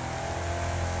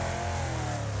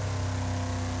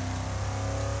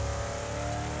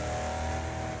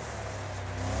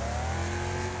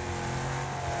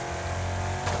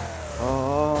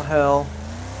 Oh, hell.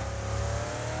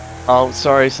 Oh,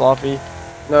 sorry, Sloppy.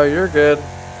 No, you're good.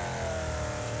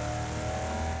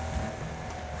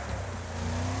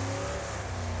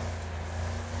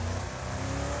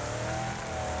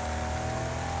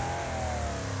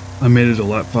 I made it to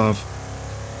lap 5.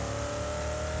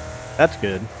 That's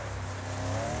good.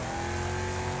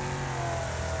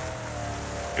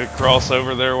 Good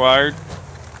crossover there, Wired.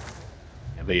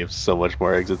 Yeah, they have so much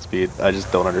more exit speed. I just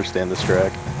don't understand this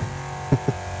track.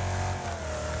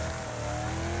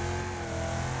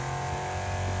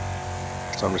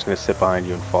 So I'm just gonna sit behind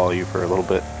you and follow you for a little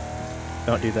bit.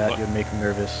 Don't do that. You'll make him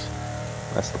nervous.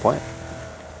 That's the plan.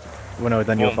 Well, no,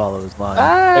 then you'll follow his line.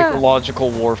 Psychological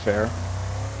warfare.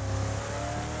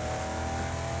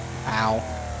 Ow.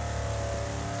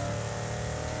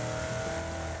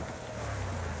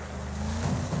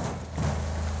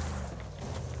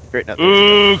 Great.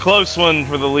 Ooh, close one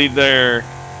for the lead there.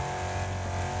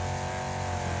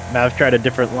 Mav tried a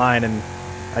different line and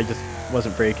I just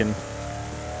wasn't braking.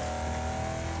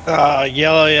 Yellow,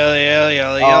 yellow, yellow, yellow,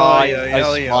 yellow,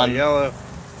 yellow, yellow, yellow.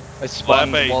 I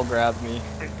spun, Lap the ball grabbed me.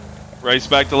 Race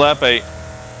back to lap 8.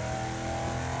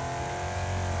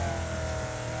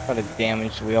 Got a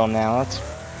damaged wheel now. That's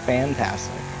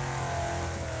fantastic.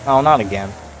 Oh, not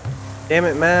again. Damn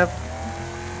it, Mav.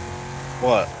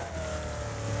 What?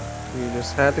 You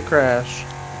just had to crash.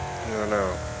 No,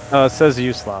 no. Oh, it says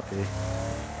you, Sloppy.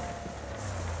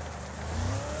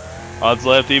 Odds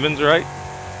left, evens right.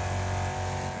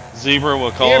 Zebra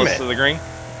will call Damn us it. to the green.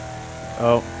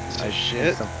 Oh,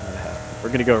 Shit. something that happened. We're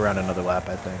gonna go around another lap,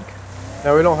 I think.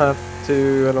 No, we don't have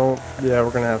to. I don't. Yeah, we're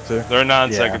gonna have to. They're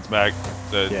 9 Yeah. seconds back.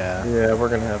 Yeah. Yeah, we're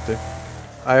gonna have to.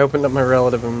 I opened up my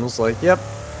relative and was like, "Yep."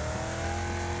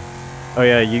 Oh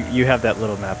yeah, you have that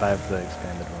little map. I have the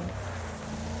expanded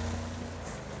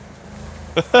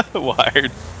one.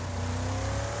 Wired.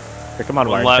 Here, come on,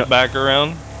 One Wired. lap back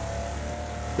around.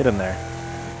 Get in there.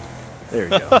 There you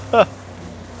go.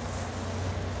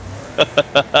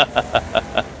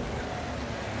 I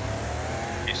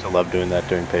used to love doing that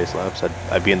during pace laps.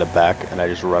 I'd be in the back and I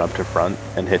just run up to front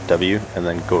and hit W and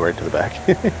then go right to the back.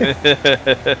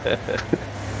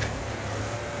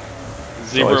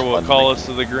 Zebra will call us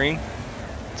to the green.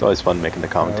 It's always fun making the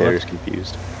commentators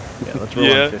confused. Yeah, let's roll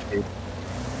Yeah. on 50.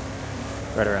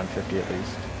 Right around 50 at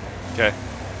least. Okay.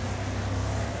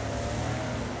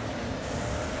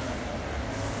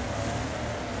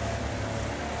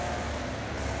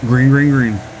 Green, green,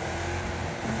 green.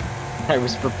 I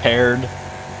was prepared.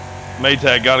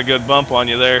 Maytag got a good bump on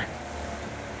you there.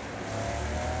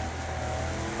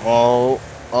 Oh,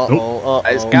 uh-oh.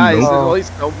 Guys, there's Nope.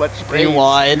 always so much space. Pretty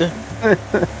wide. I'm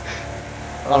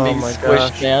Oh being my squished,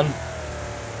 gosh. man.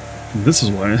 This is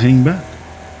why I hang back.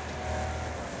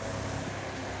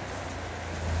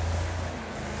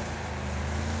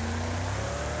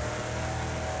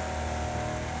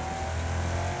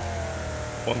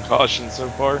 One caution so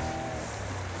far.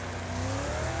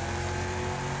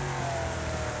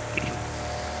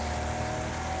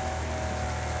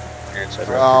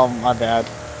 Oh, my bad.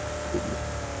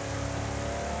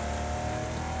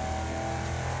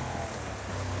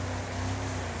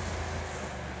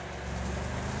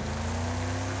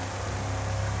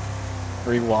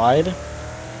 Three wide.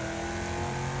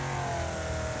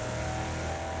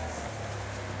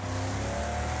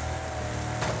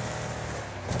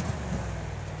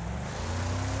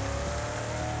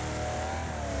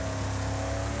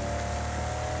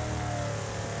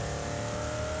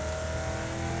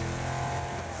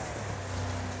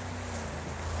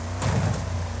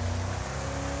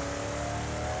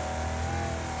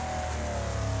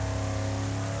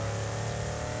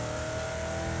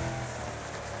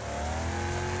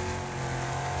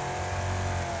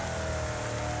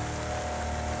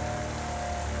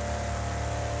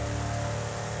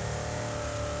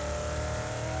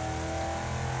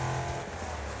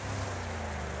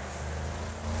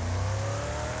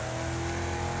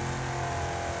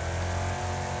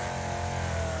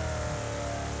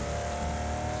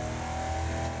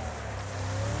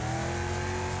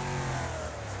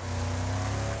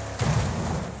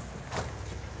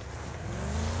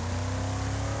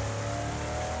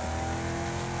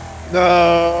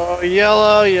 No,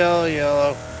 yellow, yellow,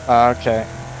 yellow. Okay.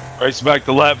 Race back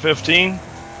to lap 15.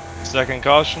 Second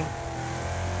caution.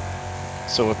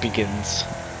 So it begins.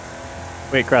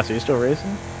 Wait, Cross, are you still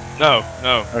racing? No,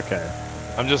 no. Okay.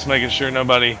 I'm just making sure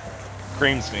nobody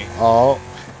creams me. Oh.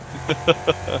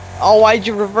 Oh, why'd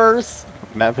you reverse?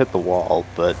 Mav hit the wall,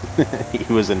 but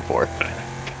he was in fourth.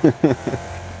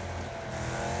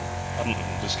 I'm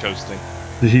just coasting.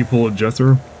 Did he pull a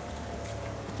Jethro?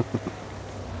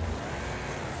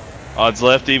 Odds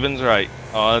left, evens right.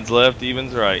 Odds left,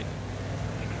 evens right.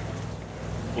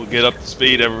 We'll get up to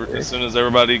speed as soon as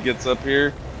everybody gets up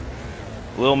here.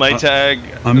 Lil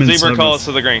Maytag, I'm in Zebra, call 7th. us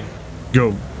to the green.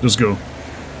 Go. Just go.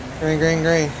 Green, green,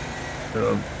 green.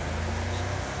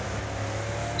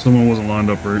 Someone wasn't lined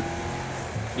up right.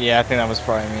 Yeah, I think that was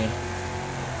probably me.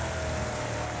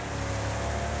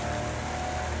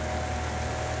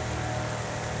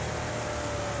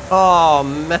 Oh,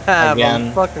 Mav, Again.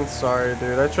 I'm fucking sorry,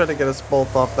 dude. I tried to get us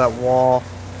both off that wall.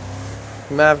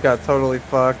 Mav got totally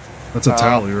fucked. That's a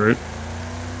tally, right?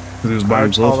 Because he was by I'd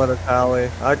himself. call that a tally.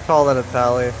 I'd call that a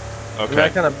tally. Okay. I mean, I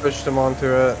kind of pushed him onto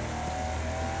it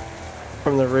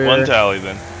from the rear. One tally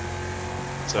then.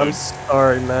 So I'm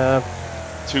sorry, Mav.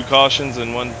 2 cautions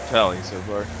and 1 tally so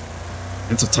far.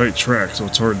 It's a tight track, so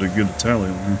it's hard to get a tally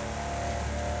on here.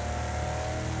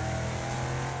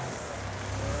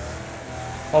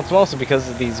 Well, it's also because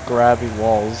of these grabby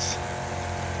walls.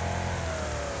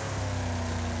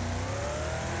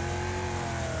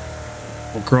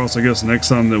 Well, Cross, I guess next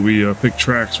time that we pick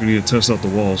tracks, we need to test out the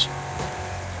walls.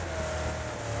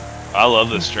 I love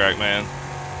this track, man.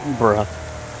 Bruh.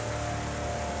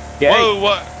 Whoa,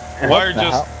 what? Wire the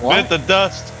just hell? What? bit the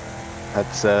dust.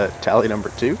 That's tally number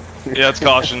 2. Yeah, it's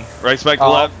caution. Race back to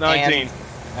Oh, lap 19.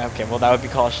 Okay, well, that would be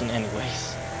caution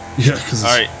anyways. Yeah, because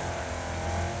All right.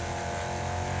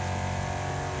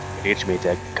 Get me,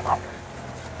 Ted. Come on.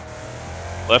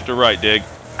 Left or right, Dig?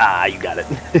 Ah, you got it.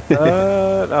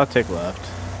 I'll take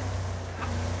left.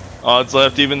 Odds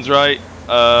left, evens right.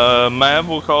 Mav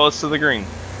will call us to the green.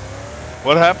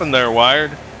 What happened there,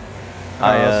 Wired?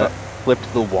 I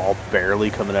flipped the wall barely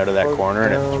coming out of that corner,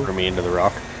 and it threw me into the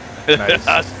rock. Nice.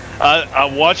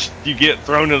 I watched you get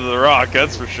thrown into the rock,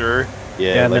 that's for sure.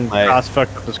 Yeah, and like then my, Cross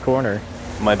fucked up his corner.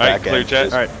 my All right, back clear end. chat.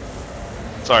 was- All right.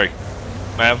 Sorry.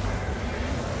 Mav?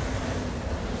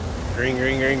 Green,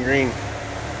 green, green, green.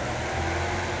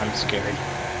 I'm scared.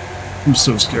 I'm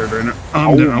so scared right now. I'm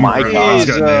Oh down. my I'm God. I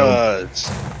just got nailed.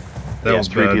 That yeah, was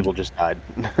 3 bad. people just died.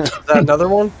 Is that another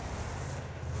one?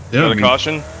 Yeah, Got I a mean,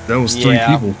 caution? that was 3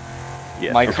 Yeah. people.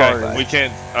 yeah. My car Okay, is- we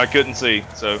can't. I couldn't see.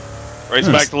 So, race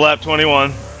Yes. back to lap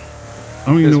 21. I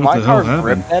don't even Does know what my the hell car happened.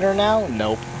 grip better now?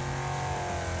 Nope.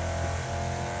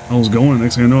 I was going.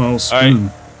 Next thing I know, I was All right.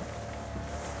 spinning.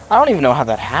 I don't even know how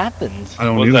that happened. I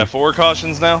don't What's either. that? 4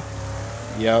 cautions now?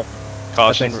 Yep.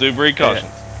 Cautions do breed cautions.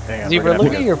 Hang on, Zebra, we're gonna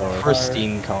look have at to your go slower.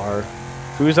 pristine car.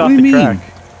 Who's What off do the you track? mean?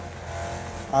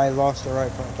 I lost the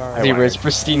right front tire. Zebra, it's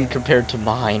pristine compared to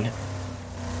mine.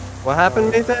 What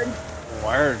happened, Maytag?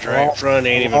 Wire's right front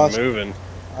ain't even Lost- moving.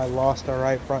 I lost the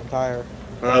right front tire.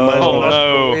 Oh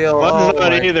no! Wheel. Mine's Oh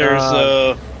not my either, God.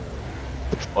 so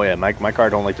Oh yeah, my car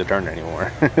don't like to turn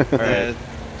anymore.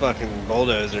 fucking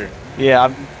bulldozer. Yeah,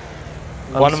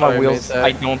 one of my sorry, wheels Maytag.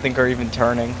 I don't think are even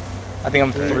turning. I think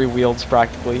I'm 3 wheels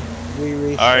practically. We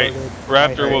All right,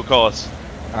 restarted. Raptor will call us.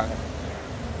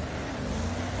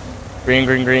 Green,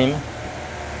 green, green.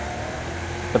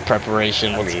 The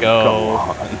preparation, let's go.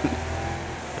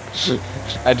 Come on.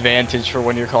 Advantage for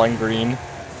when you're calling green.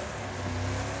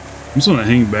 I'm just gonna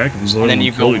hang back and just let And then them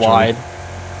you kill go each other. wide.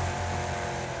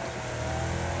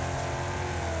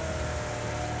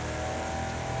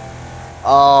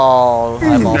 Oh,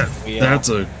 I lost the wheel. That's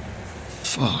a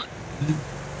fuck.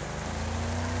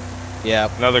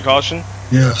 Yeah. Another caution.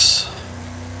 Yes.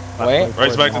 Wait.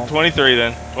 Race back to 23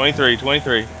 then. 23,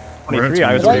 23. 23.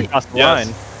 I was already across the line.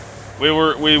 Yes. We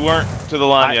weren't to the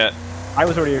line yet. I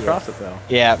was already across it though.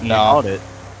 Yeah, You no. called it.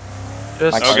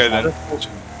 Just, Okay then.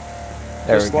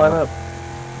 There just we line go. up.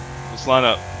 Let's line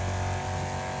up.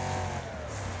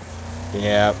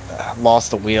 Yeah,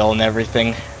 lost the wheel and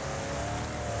everything.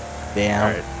 Damn.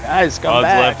 All right. Guys, come Odds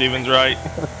back. left, evens right.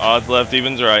 Odds left,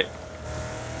 evens right.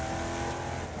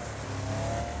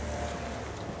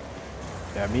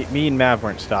 Yeah, me and Mav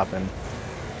weren't stopping.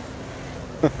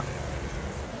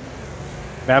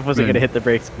 Mav wasn't Man. gonna hit the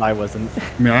brakes. I wasn't.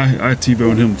 I mean, I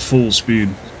T-boned him full speed.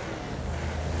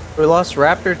 We lost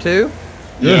Raptor too?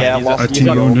 Yeah, he's lost I he's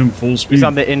on- T-boned him full He's speed.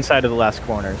 on the inside of the last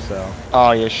corner, so.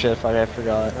 Oh yeah, shit, I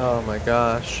forgot. Oh my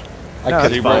gosh. I No, could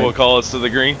it's Zebra fine. will call us to the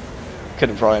green.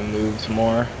 have probably moved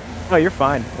more. Oh, you're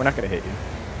fine. We're not gonna hit you.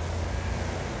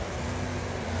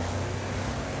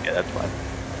 Yeah, that's fine.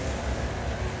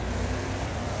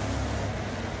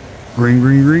 Green,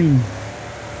 green, green.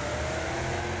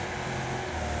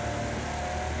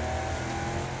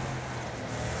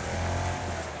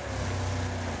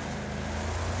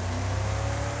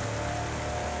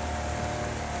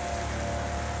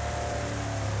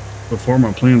 Before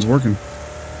my plan's working.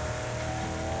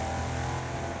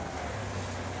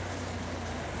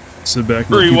 Sit back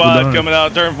and let 3 people wide die. coming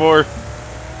out turn 4.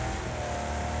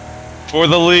 For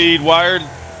the lead, Wired,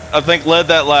 I think led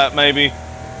that lap maybe.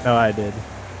 No, I did.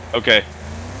 Okay.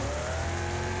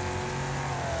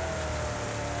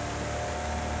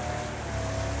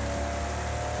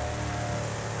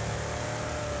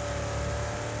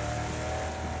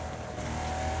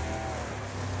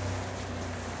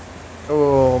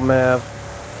 Mav.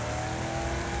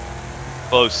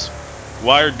 Close.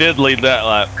 Wire did lead that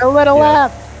lap. A little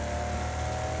lap.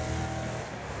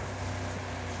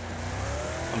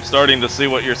 I'm starting to see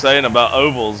what you're saying about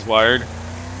ovals, Wired.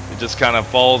 It just kind of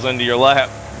falls into your lap.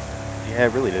 Yeah,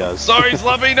 it really does. Sorry,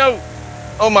 Sloppy, no!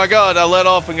 Oh my god, I let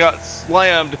off and got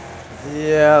slammed.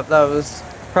 Yeah, that was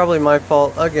probably my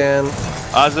fault again.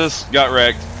 Isis got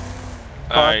wrecked.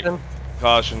 Alright. Caution.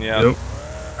 Caution, yeah. Yep.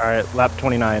 Alright, lap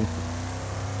 29.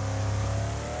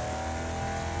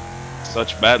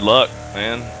 Such bad luck,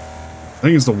 man. I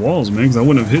think it's the walls, man, because I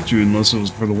wouldn't have hit you unless it was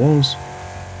for the walls.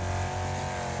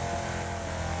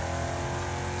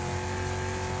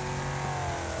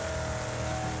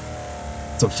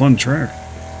 It's a fun track.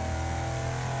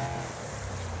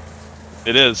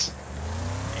 It is.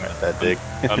 Not that big.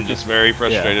 I'm just very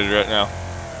frustrated right now.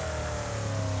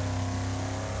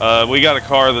 We got a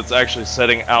car that's actually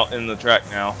setting out in the track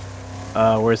now.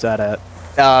 Where's that at?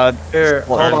 Here,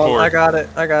 hold Turn on. forward. I got it.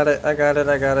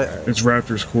 It's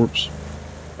Raptor's corpse.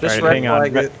 Just Alright, red hang on.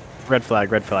 flag it.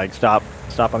 Red flag. Stop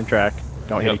on the track.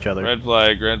 Don't hit Yep, each other. Red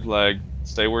flag.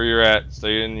 Stay where you're at.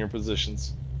 Stay in your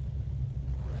positions.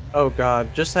 Oh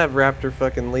god, just have Raptor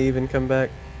fucking leave and come back.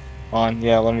 On,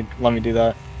 yeah, let me do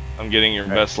that. I'm getting your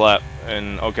best lap,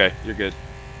 and okay, you're good.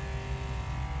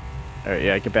 Alright,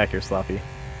 yeah, get back here, Sloppy.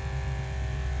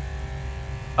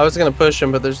 I was gonna push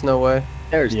him, but there's no way.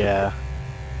 Yeah.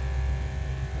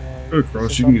 Go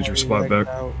across, you can get your spot back.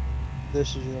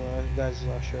 This is your guys'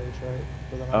 last race, right?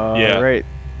 For the night? Yeah. Right.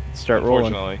 Start rolling.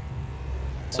 Unfortunately.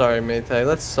 Sorry, Mayte.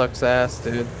 That sucks ass,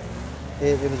 dude.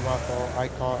 It was my fault. I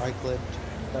clipped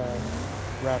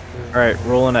Raptor. Alright,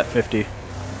 rolling at 50.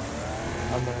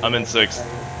 I'm in 6th.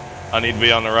 I need to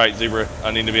be on the right, Zebra.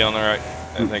 I need to be on the right.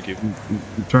 And thank you.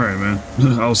 It's alright, man.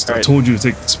 I told you to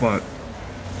take the spot.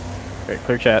 Alright,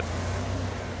 clear chat.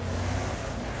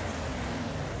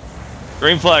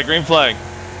 Green flag.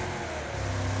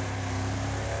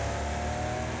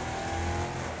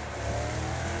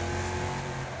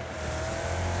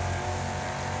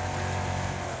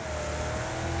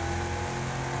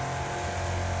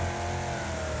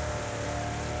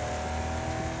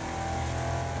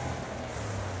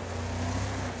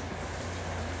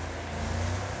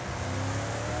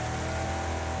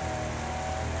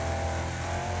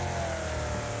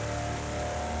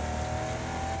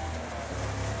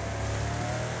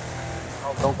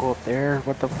 Oh, don't go up there.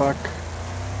 What the fuck?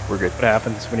 We're good. What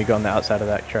happens when you go on the outside of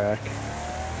that track?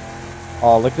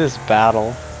 Oh, look at this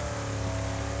battle.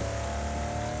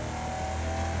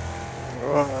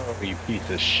 Oh, you piece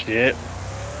of shit.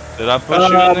 Did I push you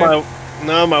in there?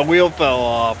 No, my wheel fell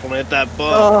off when I hit that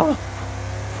bump.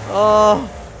 Oh.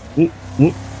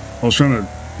 Whoop. I was trying to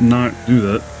not do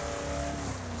that.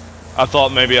 I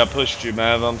thought maybe I pushed you,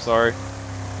 Mav. I'm sorry.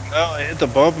 No, I hit the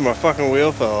bump and my fucking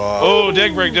wheel fell off. Oh,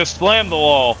 dig brake just slammed the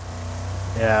wall.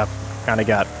 Yeah, kinda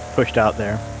got pushed out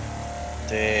there.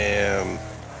 Damn.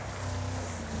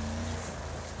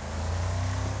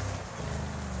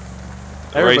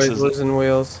 The race Everybody's is, losing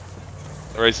wheels.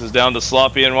 the race is down to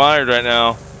Sloppy and Wired right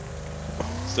now.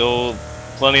 Still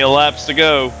plenty of laps to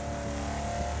go.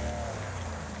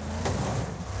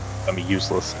 I'm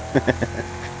useless.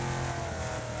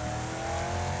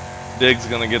 Dig's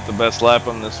gonna get the best lap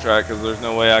on this track because there's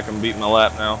no way I can beat my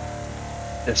lap now.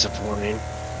 Disappointing.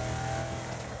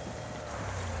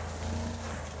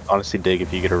 Honestly, Dig,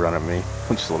 if you get a run at me,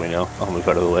 just let me know. I'll move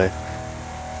out of the way.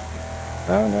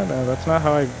 No, that's not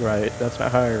how I ride. That's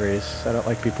not how I race. I don't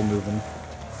like people moving.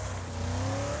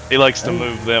 He likes to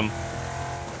move them.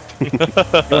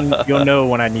 You'll know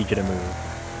when I need you to move.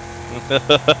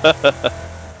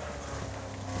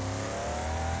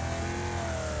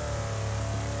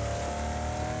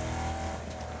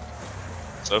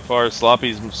 So far,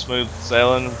 Sloppy's smooth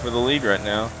sailing for the lead right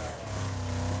now.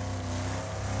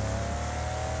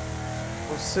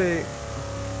 We'll see.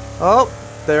 Oh,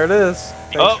 there it is.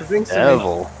 Thanks for jinxing me.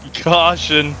 Devil.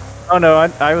 Caution. Oh no,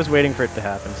 I was waiting for it to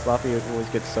happen. Sloppy always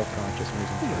gets self-conscious when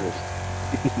he's in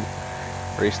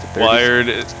first. Race to 30. Wired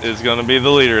is going to be the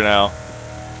leader now.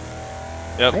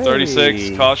 Yep, Hey.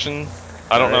 36, caution.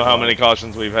 I don't know how many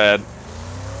cautions we've had.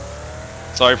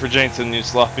 Sorry for jinxing you,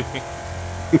 Sloppy.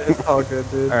 It's all good,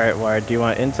 dude. Alright, Wired, do you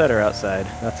want inside or outside?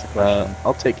 That's the question.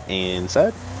 I'll take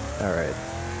inside. Alright.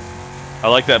 I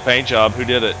like that paint job. Who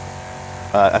did it?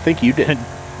 I think you did.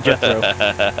 Jethro.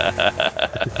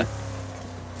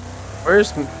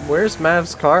 Where's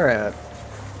Mav's car at?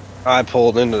 I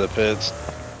pulled into the pits.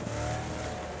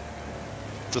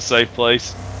 It's a safe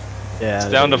place. Yeah. It's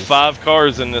down to 5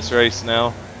 cars in this race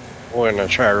now. We're gonna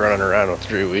try running around with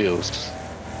 3 wheels.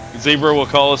 Zebra will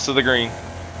call us to the green.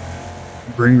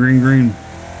 Green.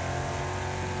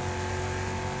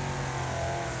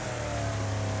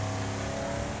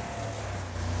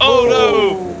 Oh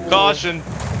no! Caution!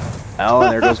 Oh,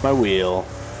 and there goes my wheel.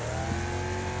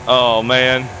 Oh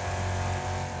man.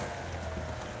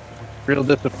 Real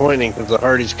disappointing because the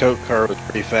Hardy's Coke car was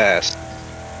pretty fast.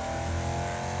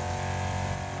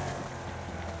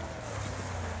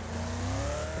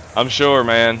 I'm sure,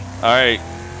 man. Alright.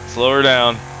 Slow her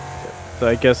down. So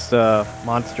I guess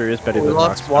Monster is better We than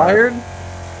lost Rockstar. Wired?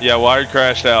 Yeah, Wired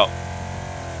crashed out.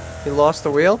 He lost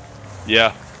the wheel?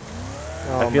 Yeah.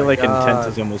 Oh I feel my like God.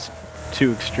 Intense is almost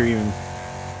too extreme.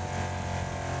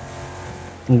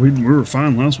 Well, we were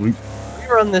fine last week. We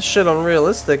run this shit on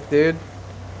realistic, dude.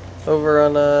 Over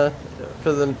on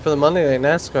for the Monday Night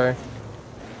NASCAR.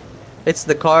 It's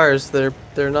the cars. They're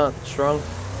not strong.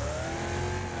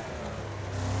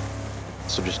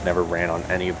 So just never ran on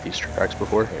any of these tracks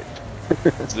before.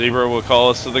 Zebra will call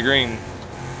us to the green.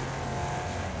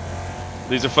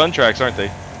 These are fun tracks, aren't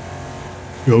they?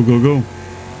 Go, go, go.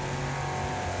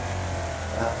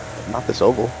 Not this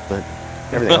oval, but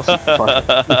everything else is fun.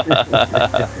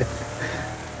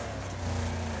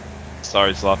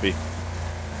 Sorry, Sloppy.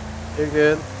 You're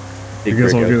good. I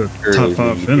guess I'll get a top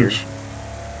 5 finish.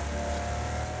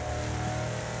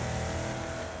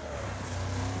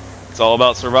 It's all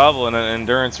about survival in an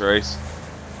endurance race.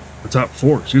 Or top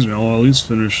 4, excuse me. I'll at least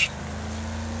finish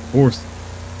 4th.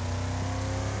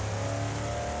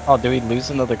 Oh, do we lose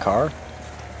another car?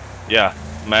 Yeah,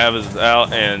 Mav is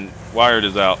out and Wired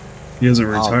is out. He hasn't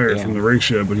retired damn. from the race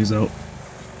yet, but he's out.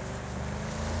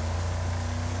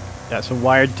 Yeah, so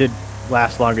Wired did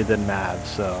last longer than Mav,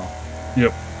 so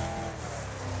Yep.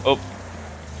 Oh,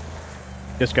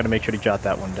 just got to make sure to jot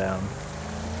that one down.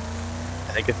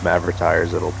 I think if Mav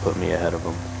retires, it'll put me ahead of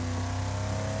him.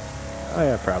 Oh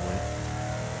yeah, probably.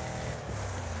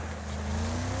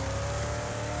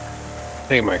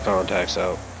 Take my contacts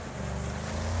out.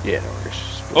 Yeah, no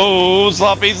worries. oh,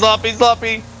 Sloppy, Sloppy,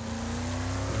 Sloppy.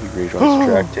 He rejoins the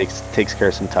track, takes care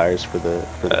of some tires for the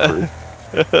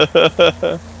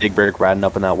crew. Big Bird riding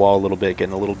up on that wall a little bit,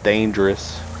 getting a little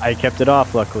dangerous. I kept it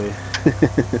off, luckily.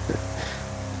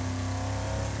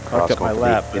 Cross up my going for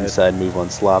lap, the but- inside move on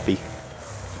Sloppy.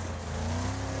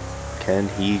 Can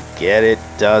he get it?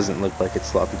 Doesn't look like it.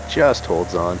 Sloppy just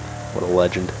holds on. What a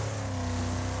legend.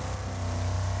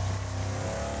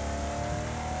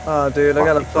 Oh, dude, I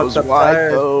got a Sloppy fucked goes up wide,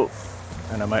 tire. though.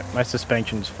 I know my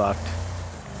suspension's fucked.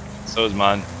 So is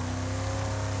mine.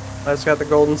 I just got the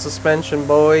golden suspension,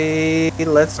 boy.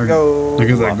 Let's go. I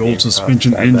got that gold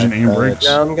suspension, engine, and brakes.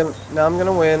 Now I'm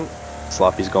gonna win.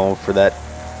 Sloppy's going for that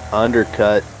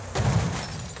undercut.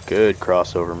 Good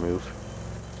crossover move.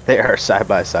 They are side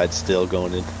by side still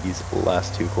going into these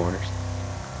last 2 corners.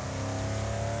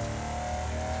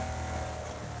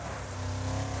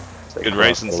 Good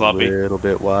racing, Sloppy. A little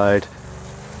bit wide.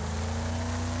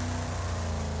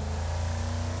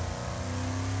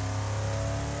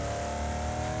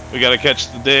 We gotta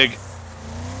catch the dig.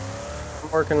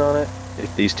 I'm working on it.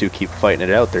 If these two keep fighting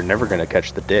it out, they're never going to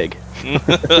catch the dig.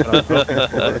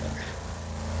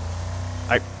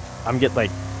 I'm getting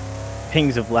like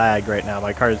pings of lag right now.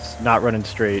 My car's not running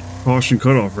straight. Caution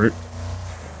cutoff, right?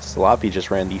 Sloppy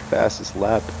just ran the fastest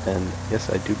lap, and yes,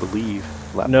 I do believe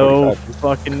lap No 45.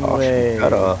 fucking Caution way.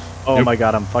 cutoff. Oh my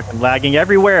god, I'm fucking lagging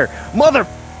everywhere.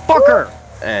 Motherfucker!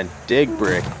 And Dig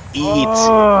Brick eats.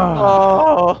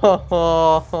 Oh,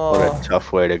 What a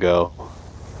tough way to go.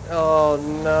 oh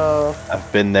no.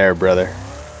 I've been there, brother.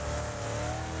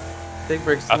 Big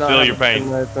Brick's I not feel having your a pain.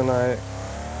 good night tonight.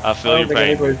 I I feel don't your think pain.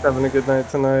 anybody's having a good night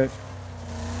tonight.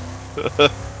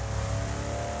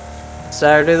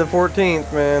 Saturday the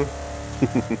 14th, man.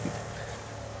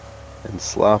 And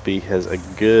Sloppy has a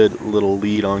good little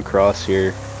lead on Cross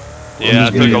here. Yeah, I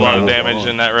just took a being lot of honest. damage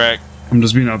in that wreck. I'm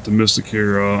just being optimistic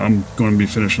here. I'm going to be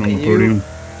finishing on the podium.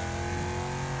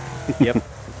 Yep.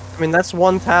 I mean, that's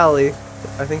one tally.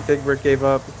 I think Big Brick gave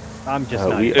up. I'm just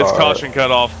not. we It's are- caution cut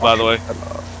off, by the way.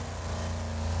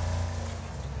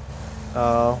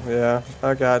 Oh, yeah.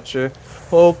 I got you.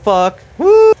 Oh, fuck.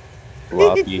 Woo!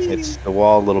 Sloppy hits the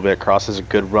wall a little bit, crosses a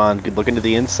good run, good look into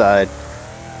the inside.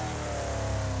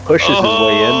 Pushes his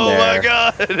way in there. Oh my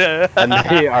god! And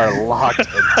they are locked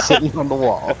and sitting on the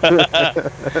wall.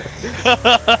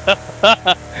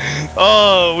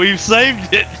 Oh, we've saved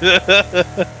it.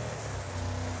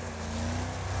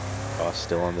 Cross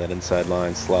still on that inside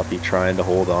line. Sloppy trying to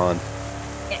hold on.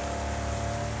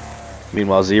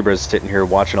 Meanwhile, Zebra's sitting here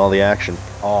watching all the action.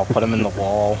 Oh, put him in the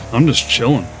wall. I'm just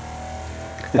chilling.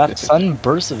 That sudden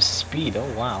burst of speed.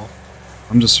 Oh, wow.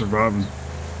 I'm just surviving.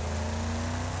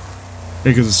 Hey,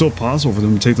 because it's still possible for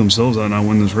them to take themselves out and not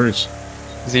win this race.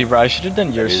 Zebra, I should have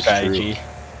done your That is strategy.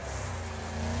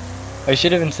 I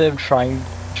should have, instead of trying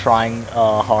trying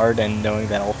hard and knowing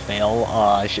that I'll fail,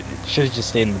 I should have just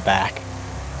stayed in the back.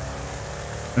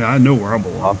 Yeah, I know where I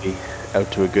belong. Poppy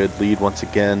out to a good lead once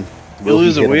again. You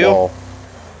lose a wheel? Wall?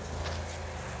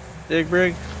 Dig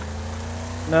Brig?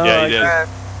 No, Yeah, I he did. can't.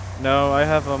 No, I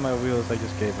have all my wheels. I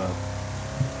just gave up.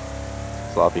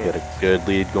 Sloppy got a good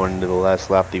lead going into the last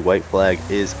lap. The white flag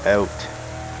is out.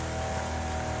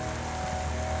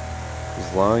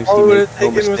 As long as he makes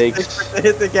no mistakes, to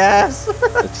hit the gas.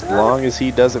 as long as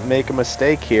he doesn't make a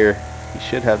mistake here, he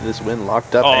should have this win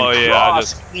locked up. Oh, and yeah,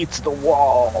 Cross eats the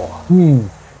wall. Ooh.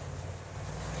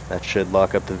 That should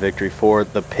lock up the victory for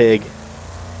the pig.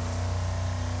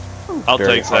 I'll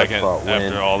Very take second hard-fought win.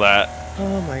 after all that.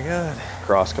 Oh my god.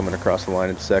 Cross coming across the line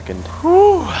in second.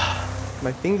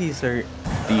 My fingies hurt.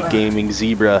 The Gaming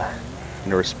Zebra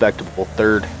in a respectable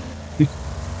third.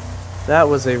 That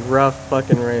was a rough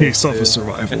fucking race. Based off dude. of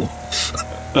survival.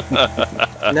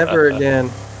 Never again.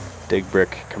 Dig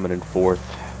Brick coming in fourth.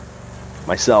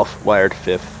 Myself, Wired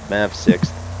fifth. Mav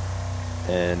sixth.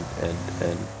 And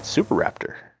Super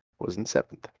Raptor was in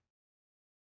seventh.